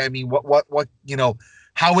today? Like, I mean, what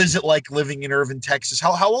how is it like living in Irving, Texas?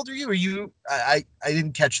 How old are you? Are you? I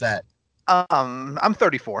didn't catch that. I'm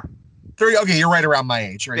 34. 30. Okay, you're right around my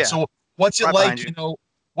age, right? Yeah. So what's it like?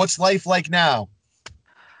 What's life like now?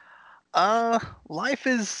 Life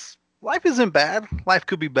isn't bad. Life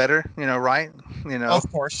could be better, right?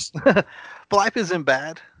 Of course. But life isn't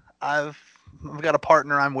bad. I've got a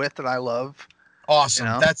partner I'm with that I love.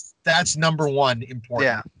 Awesome. That's number one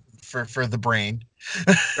important for the brain.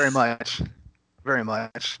 Very much. Very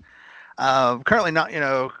much. Currently not,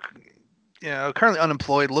 currently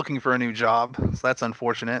unemployed, looking for a new job. So that's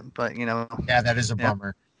unfortunate, but Yeah, that is a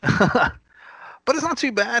bummer. but it's not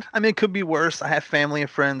too bad. I mean, it could be worse. I have family and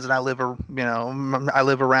friends, and I live, I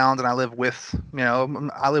live around, and I live with,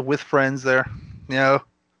 I live with friends there. You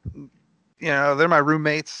know, they're my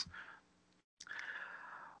roommates.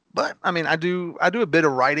 But I mean, I do a bit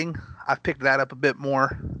of writing. I've picked that up a bit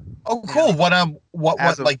more. Oh, cool. What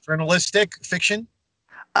Of, like journalistic fiction?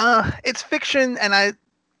 It's fiction, and I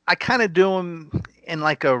kind of do them in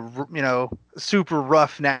like a super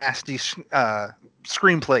rough, nasty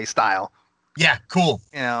screenplay style. Yeah, cool.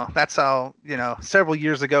 That's how several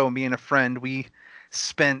years ago, me and a friend, we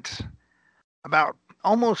spent about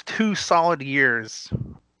almost 2 solid years,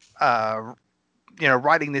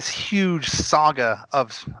 writing this huge saga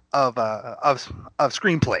of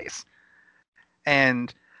screenplays,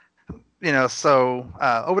 and so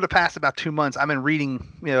over the past about 2 months, I've been reading,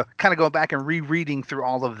 kind of going back and rereading through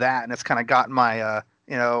all of that, and it's kind of gotten my,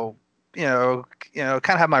 kind of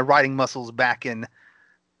have my writing muscles back in,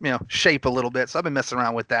 shape a little bit. So I've been messing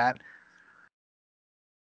around with that.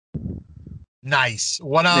 Nice.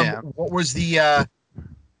 What was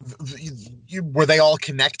were they all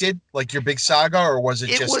connected, like your big saga, or was it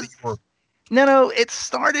just that you were... No, it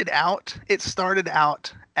started out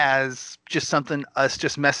as just something us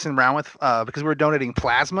just messing around with, because we were donating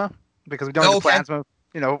plasma, because we donated plasma,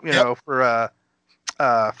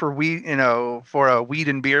 for weed, for weed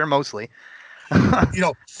and beer mostly.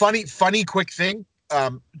 Funny quick thing.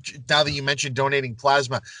 Now that you mentioned donating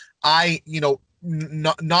plasma, I,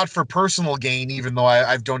 not for personal gain, even though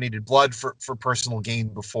I've donated blood for personal gain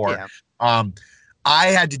before. Yeah. I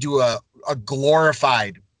had to do a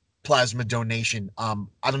glorified plasma donation. I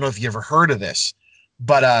don't know if you ever heard of this,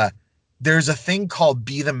 but there's a thing called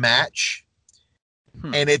Be the Match.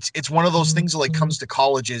 And it's one of those things that like comes to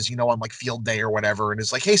colleges, on like field day or whatever, and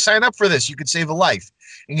it's like, hey, sign up for this, you could save a life.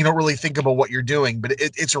 And you don't really think about what you're doing, but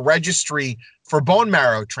it's a registry for bone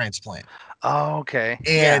marrow transplant. Oh, okay.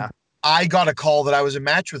 And I got a call that I was a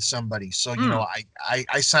match with somebody. So,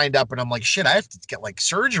 I signed up, and I'm like, shit, I have to get like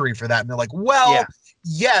surgery for that. And they're like, well,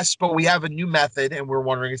 yes, but we have a new method, and we're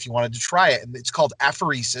wondering if you wanted to try it. And it's called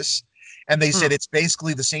apheresis. And they said it's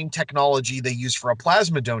basically the same technology they use for a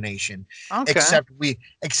plasma donation, except we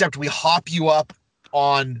hop you up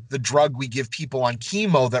on the drug we give people on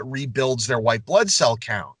chemo that rebuilds their white blood cell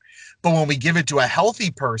count. But when we give it to a healthy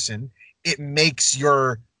person, it makes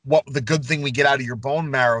the good thing we get out of your bone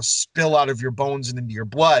marrow spill out of your bones and into your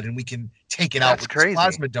blood, and we can take it out with this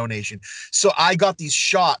plasma donation. So I got these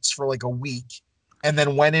shots for like a week, and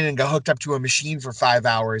then went in and got hooked up to a machine for 5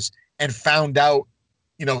 hours, and found out,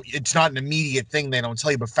 it's not an immediate thing, they don't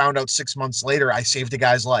tell you, but found out 6 months later I saved a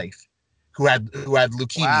guy's life who had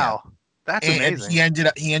leukemia. Wow, that's amazing.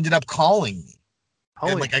 And he ended up calling me.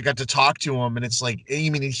 And like I got to talk to him, and it's like, I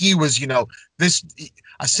mean, he was,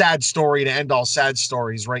 a sad story to end all sad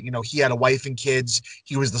stories, right? He had a wife and kids.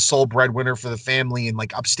 He was the sole breadwinner for the family in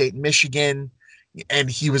like upstate Michigan,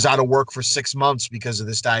 and he was out of work for 6 months because of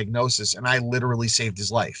this diagnosis, and I literally saved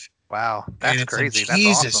his life. Wow, that's crazy. Like,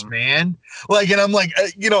 Jesus, that's awesome, man. Like, and I'm like,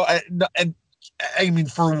 and I mean,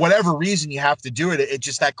 for whatever reason you have to do it. It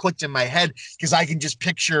just, that clicked in my head, because I can just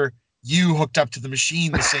picture you hooked up to the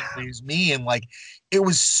machine the same way as me, and like, it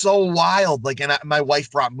was so wild. Like, and my wife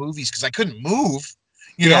brought movies because I couldn't move.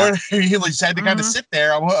 You know, he like had to kind of sit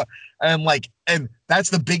there. And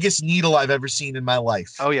that's the biggest needle I've ever seen in my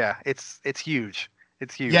life. Oh yeah, it's huge.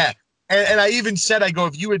 It's huge. Yeah. And I even said, I go,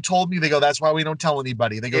 if you had told me, they go, that's why we don't tell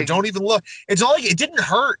anybody. They go, don't even look. It's not like it didn't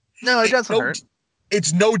hurt. No, it doesn't hurt.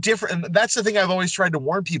 It's no different. And that's the thing I've always tried to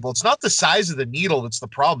warn people. It's not the size of the needle that's the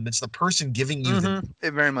problem. It's the person giving you the.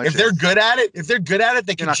 It very much. If they're good at it,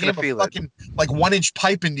 they can jam a fucking like 1-inch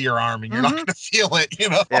pipe into your arm, and you're not going to feel it.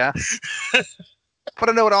 Yeah. But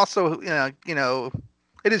I know it also,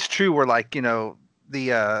 it is true where like,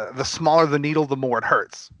 the smaller the needle, the more it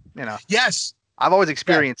hurts. Yes. I've always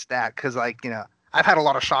experienced that, because like, I've had a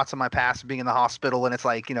lot of shots in my past being in the hospital, and it's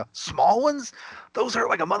like, small ones, those hurt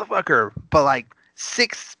like a motherfucker. But like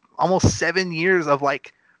almost 7 years of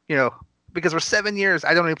like, because for 7 years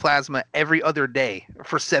I donated plasma every other day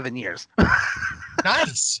for 7 years.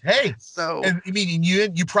 Nice. Hey. So and I mean,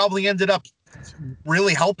 you probably ended up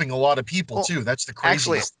really helping a lot of people too. That's the craziest.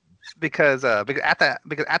 Actually, because at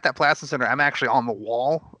that plasma center, I'm actually on the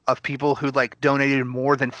wall of people who like donated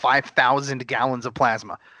more than 5,000 gallons of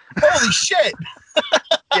plasma. Holy shit!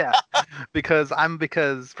 Yeah, because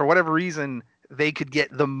for whatever reason they could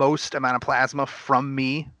get the most amount of plasma from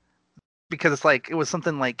me, because it's like, it was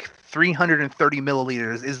something like 330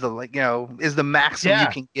 milliliters is the maximum you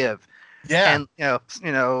can give. Yeah. And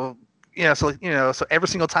so every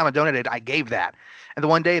single time I donated, I gave that. And the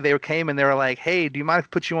one day they came and they were like, "Hey, do you mind if I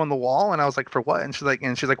put you on the wall?" And I was like, "For what?" And she's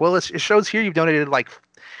like, "Well, it shows here you've donated like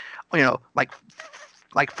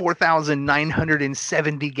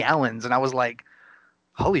 4,970 gallons." And I was like,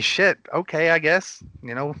 "Holy shit! Okay, I guess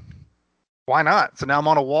why not?" So now I'm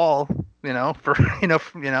on a wall, for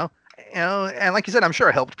and like you said, I'm sure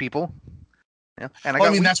it helped people. And I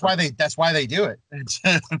mean, that's why they do it.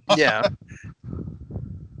 Yeah.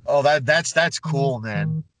 Oh, that's cool,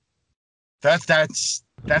 man.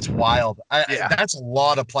 That's wild. That's a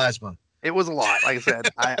lot of plasma. It was a lot. Like I said,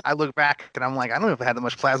 I look back and I'm like, I don't know if I had that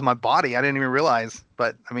much plasma in my body. I didn't even realize.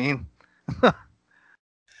 But I mean, well,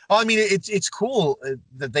 I mean, it's cool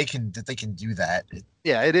that they can do that.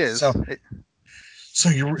 Yeah, it is. So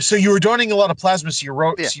you were donating a lot of plasma. So you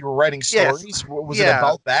were writing stories. Yes. Was it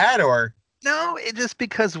about that or? No, it just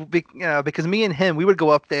because me and him, we would go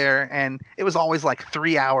up there and it was always like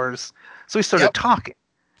 3 hours. So we started talking.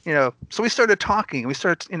 So we started talking. We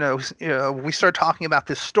started talking about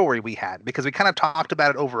this story we had because we kind of talked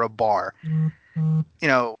about it over a bar,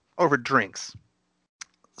 over drinks.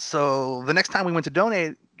 So the next time we went to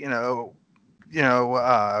donate, we were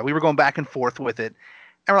going back and forth with it,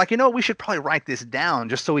 and we're like, we should probably write this down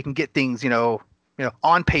just so we can get things,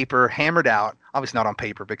 on paper, hammered out. Obviously not on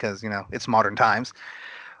paper because it's modern times.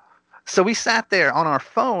 So we sat there on our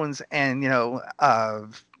phones and so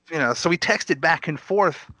we texted back and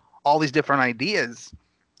forth all these different ideas,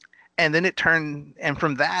 and then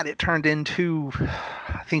from that it turned into,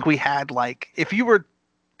 I think we had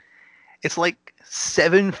it's like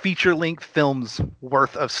 7 feature-length films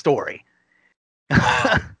worth of story.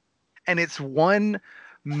 And it's one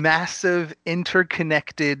massive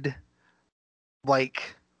interconnected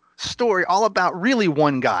story all about really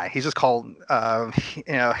one guy. He's just called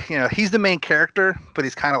he's the main character, but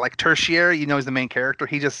he's kind of like tertiary. He's the main character.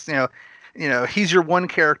 He just he's your one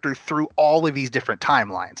character through all of these different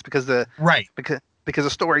timelines because the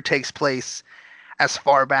story takes place as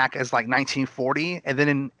far back as like 1940 and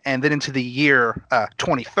then into the year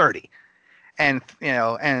 2030. And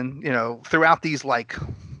throughout these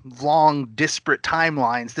long disparate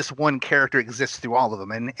timelines, this one character exists through all of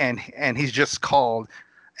them, and he's just called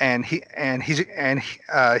he's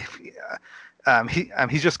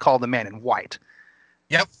just called the Man in White.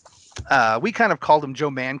 Yep. We kind of called him Joe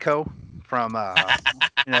Manco from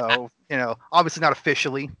obviously not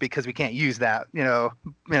officially because we can't use that.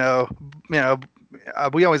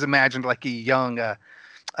 We always imagined like a young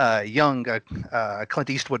Clint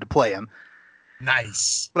Eastwood to play him.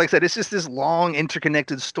 Nice. But like I said, it's just this long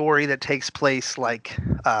interconnected story that takes place in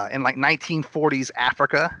 1940s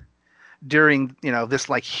Africa during this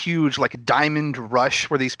huge diamond rush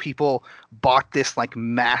where these people bought this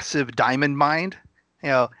massive diamond mine,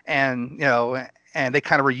 and they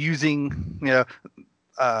kind of were using the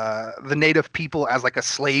native people as a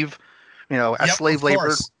slave, as slave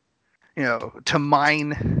labor, to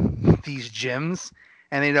mine these gems.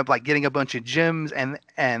 And they end up getting a bunch of gems and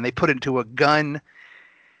they put it into a gun,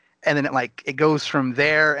 and then it goes from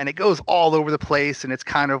there and it goes all over the place, and it's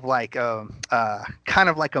kind of like a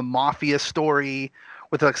mafia story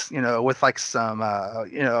with some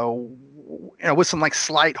with some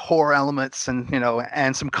slight horror elements and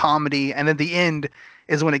some comedy, and then the end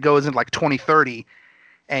is when it goes into 2030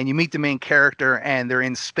 and you meet the main character and they're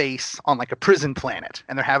in space on a prison planet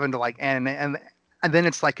and they're having to and then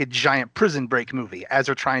it's a giant prison break movie as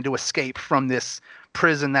they're trying to escape from this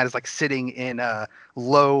prison that is sitting in a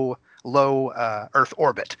low Earth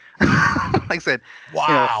orbit. Like I said,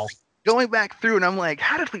 wow. Going back through, and I'm like,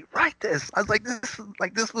 how did we write this? I was like, this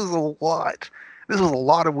was a lot. This was a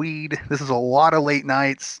lot of weed. This was a lot of late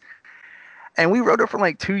nights. And we wrote it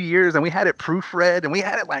for 2 years, and we had it proofread, and we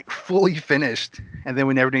had it fully finished, and then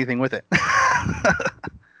we never did anything with it.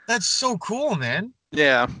 That's so cool, man.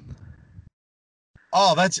 Yeah.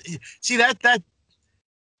 Oh, that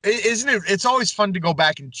isn't it? It's always fun to go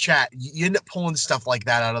back and chat. You end up pulling stuff like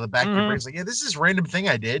that out of the back of your brain. It's like, yeah, this is a random thing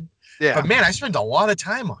I did. Yeah. But man, I spent a lot of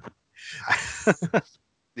time on it.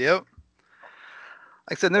 Yep.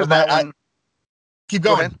 Like I said, there's that one. Keep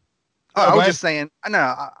going. I was just saying.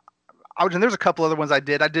 There's a couple other ones I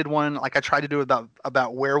did. I did one I tried to do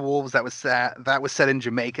about werewolves that was set in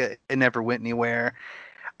Jamaica. It never went anywhere.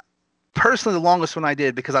 Personally, the longest one I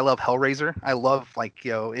did because I love Hellraiser. I love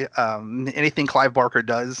anything Clive Barker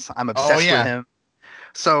does. I'm obsessed with him.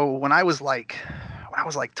 So when I was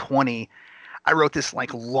 20, I wrote this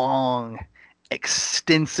long,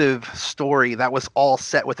 extensive story that was all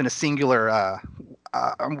set within a singular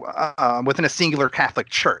Catholic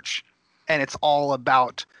church, and it's all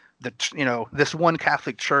about this one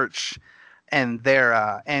Catholic church and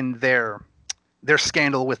their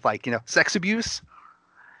scandal with like sex abuse,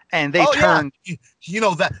 and they turned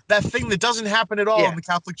that thing that doesn't happen at all in the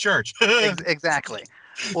Catholic Church. Exactly.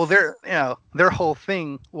 Well, their whole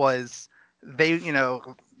thing was they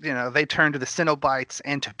they turned to the Cenobites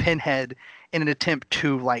and to Pinhead in an attempt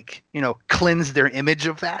to cleanse their image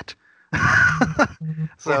of that.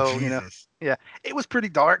 So yeah, it was pretty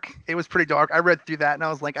dark. I read through that and I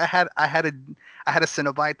was like, I had a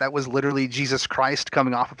Cenobite that was literally Jesus Christ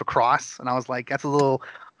coming off of a cross, and I was like, that's a little.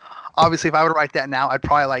 Obviously, if I were to write that now, I'd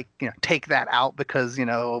probably take that out because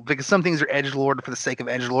some things are edgelord for the sake of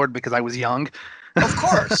edgelord because I was young. Of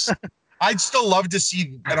course. I'd still love to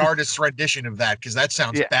see an artist's rendition of that because that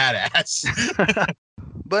sounds badass.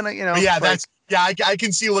 But I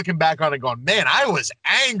can see looking back on it going, man, I was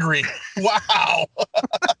angry. Wow. Well,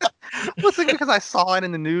 it's because I saw it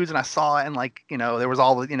in the news and I saw it and there was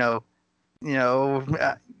all the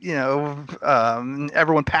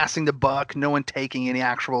everyone passing the buck, no one taking any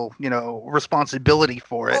actual responsibility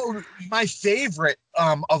for it. Oh, my favorite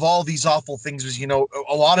of all these awful things was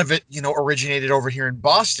a lot of it originated over here in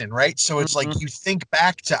Boston, right? So it's like you think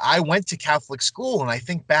back to I went to Catholic school and I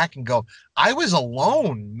think back and go, I was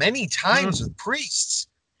alone many times with priests.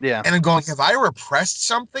 Yeah. And I'm going, have I repressed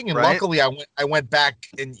something? And luckily I went back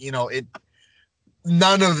and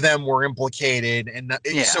none of them were implicated, and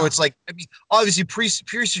so it's like, I mean, obviously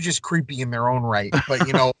priests are just creepy in their own right, but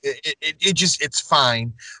it's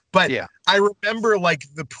fine. But I remember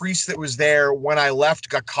the priest that was there when I left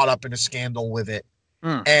got caught up in a scandal with it,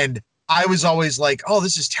 and I was always like, oh,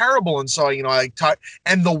 this is terrible. And so I taught,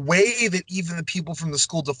 and the way that even the people from the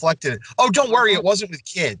school deflected it. Oh, don't worry, it wasn't with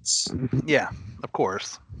kids. Yeah, of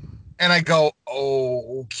course. And I go,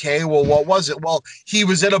 oh, okay. Well, what was it? Well, he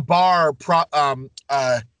was at a bar, trying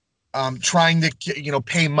to,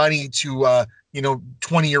 pay money to,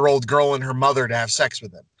 20-year-old girl and her mother to have sex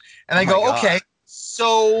with him. And I go, okay,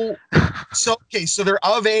 so they're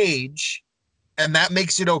of age, and that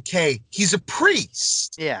makes it okay. He's a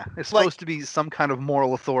priest. Yeah, it's supposed to be some kind of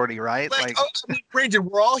moral authority, right? Brandon,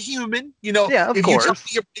 we're all human. Yeah, of course.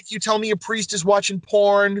 If you tell me a priest is watching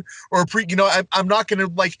porn or I'm not going to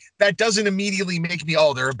that doesn't immediately make me,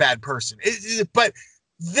 oh, they're a bad person. But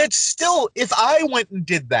that's still, if I went and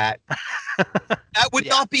did that, that would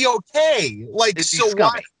not be okay. So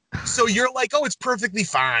why? So you're like, oh, it's perfectly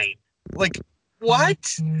fine.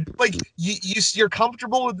 What? You're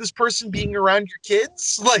comfortable with this person being around your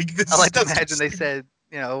kids? This I like to imagine they said,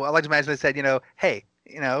 hey,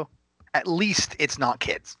 at least it's not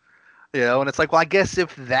kids. And it's like, well, I guess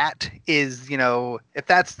if that is, if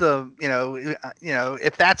that's the,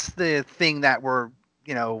 if that's the thing that we're,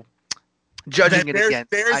 judging it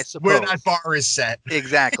against, I suppose. Where that bar is set.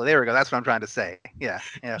 Exactly. There we go. That's what I'm trying to say. Yeah.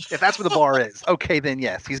 If that's where the bar is, okay, then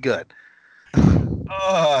yes, he's good. I'm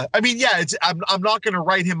not going to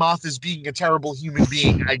write him off as being a terrible human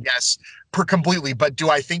being, I guess, completely. But do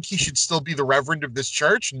I think he should still be the reverend of this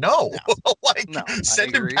church? No.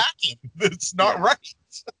 Send him packing. That's not right.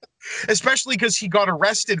 Especially because he got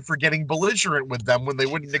arrested for getting belligerent with them when they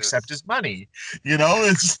wouldn't accept his money.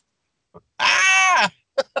 It's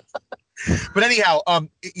But anyhow,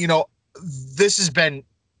 this has been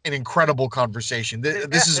an incredible conversation.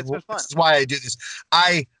 This is why I do this.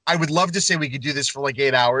 I would love to say we could do this for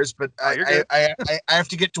 8 hours, but I have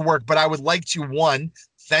to get to work. But I would like to, 1,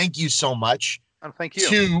 thank you so much. Thank you.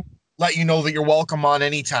 2, let you know that you're welcome on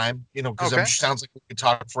anytime, because it sounds like we could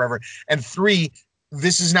talk forever. And 3,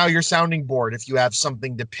 this is now your sounding board. If you have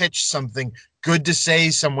something to pitch, something good to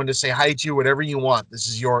say, someone to say hi to, whatever you want, this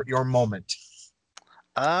is your moment.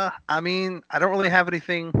 I don't really have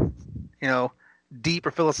anything, deep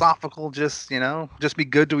or philosophical. Just be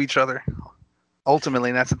good to each other.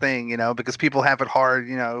 Ultimately, that's the thing, because people have it hard.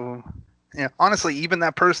 Honestly, even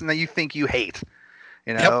that person that you think you hate,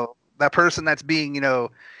 that person that's being,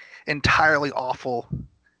 entirely awful.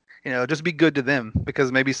 Just be good to them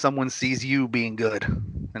because maybe someone sees you being good.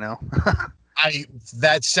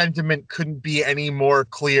 That sentiment couldn't be any more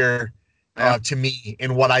clear. To me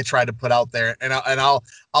in what I try to put out there, and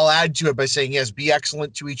I'll add to it by saying, yes, be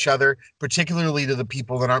excellent to each other, particularly to the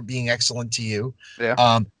people that aren't being excellent to you.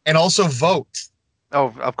 And also vote.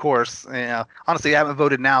 Oh, of course. Honestly, I haven't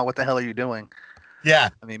voted now. What the hell are you doing? Yeah,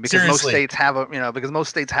 because seriously. most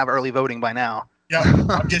states have early voting by now. Yeah,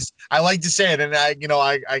 I like to say it, and I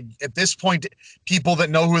at this point, people that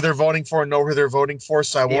know who they're voting for know who they're voting for.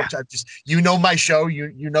 So I won't. I just my show,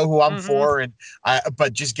 you know who I'm for, and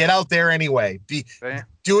but just get out there anyway.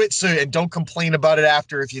 Do it and don't complain about it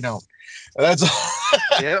after if you don't. That's all.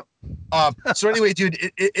 Yep. So anyway, dude,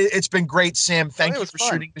 it's been great, Sam. Thank you for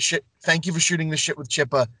shooting the shit. Thank you for shooting the shit with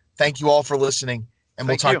Chippa. Thank you all for listening, and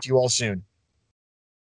we'll Thank you. talk to you all soon.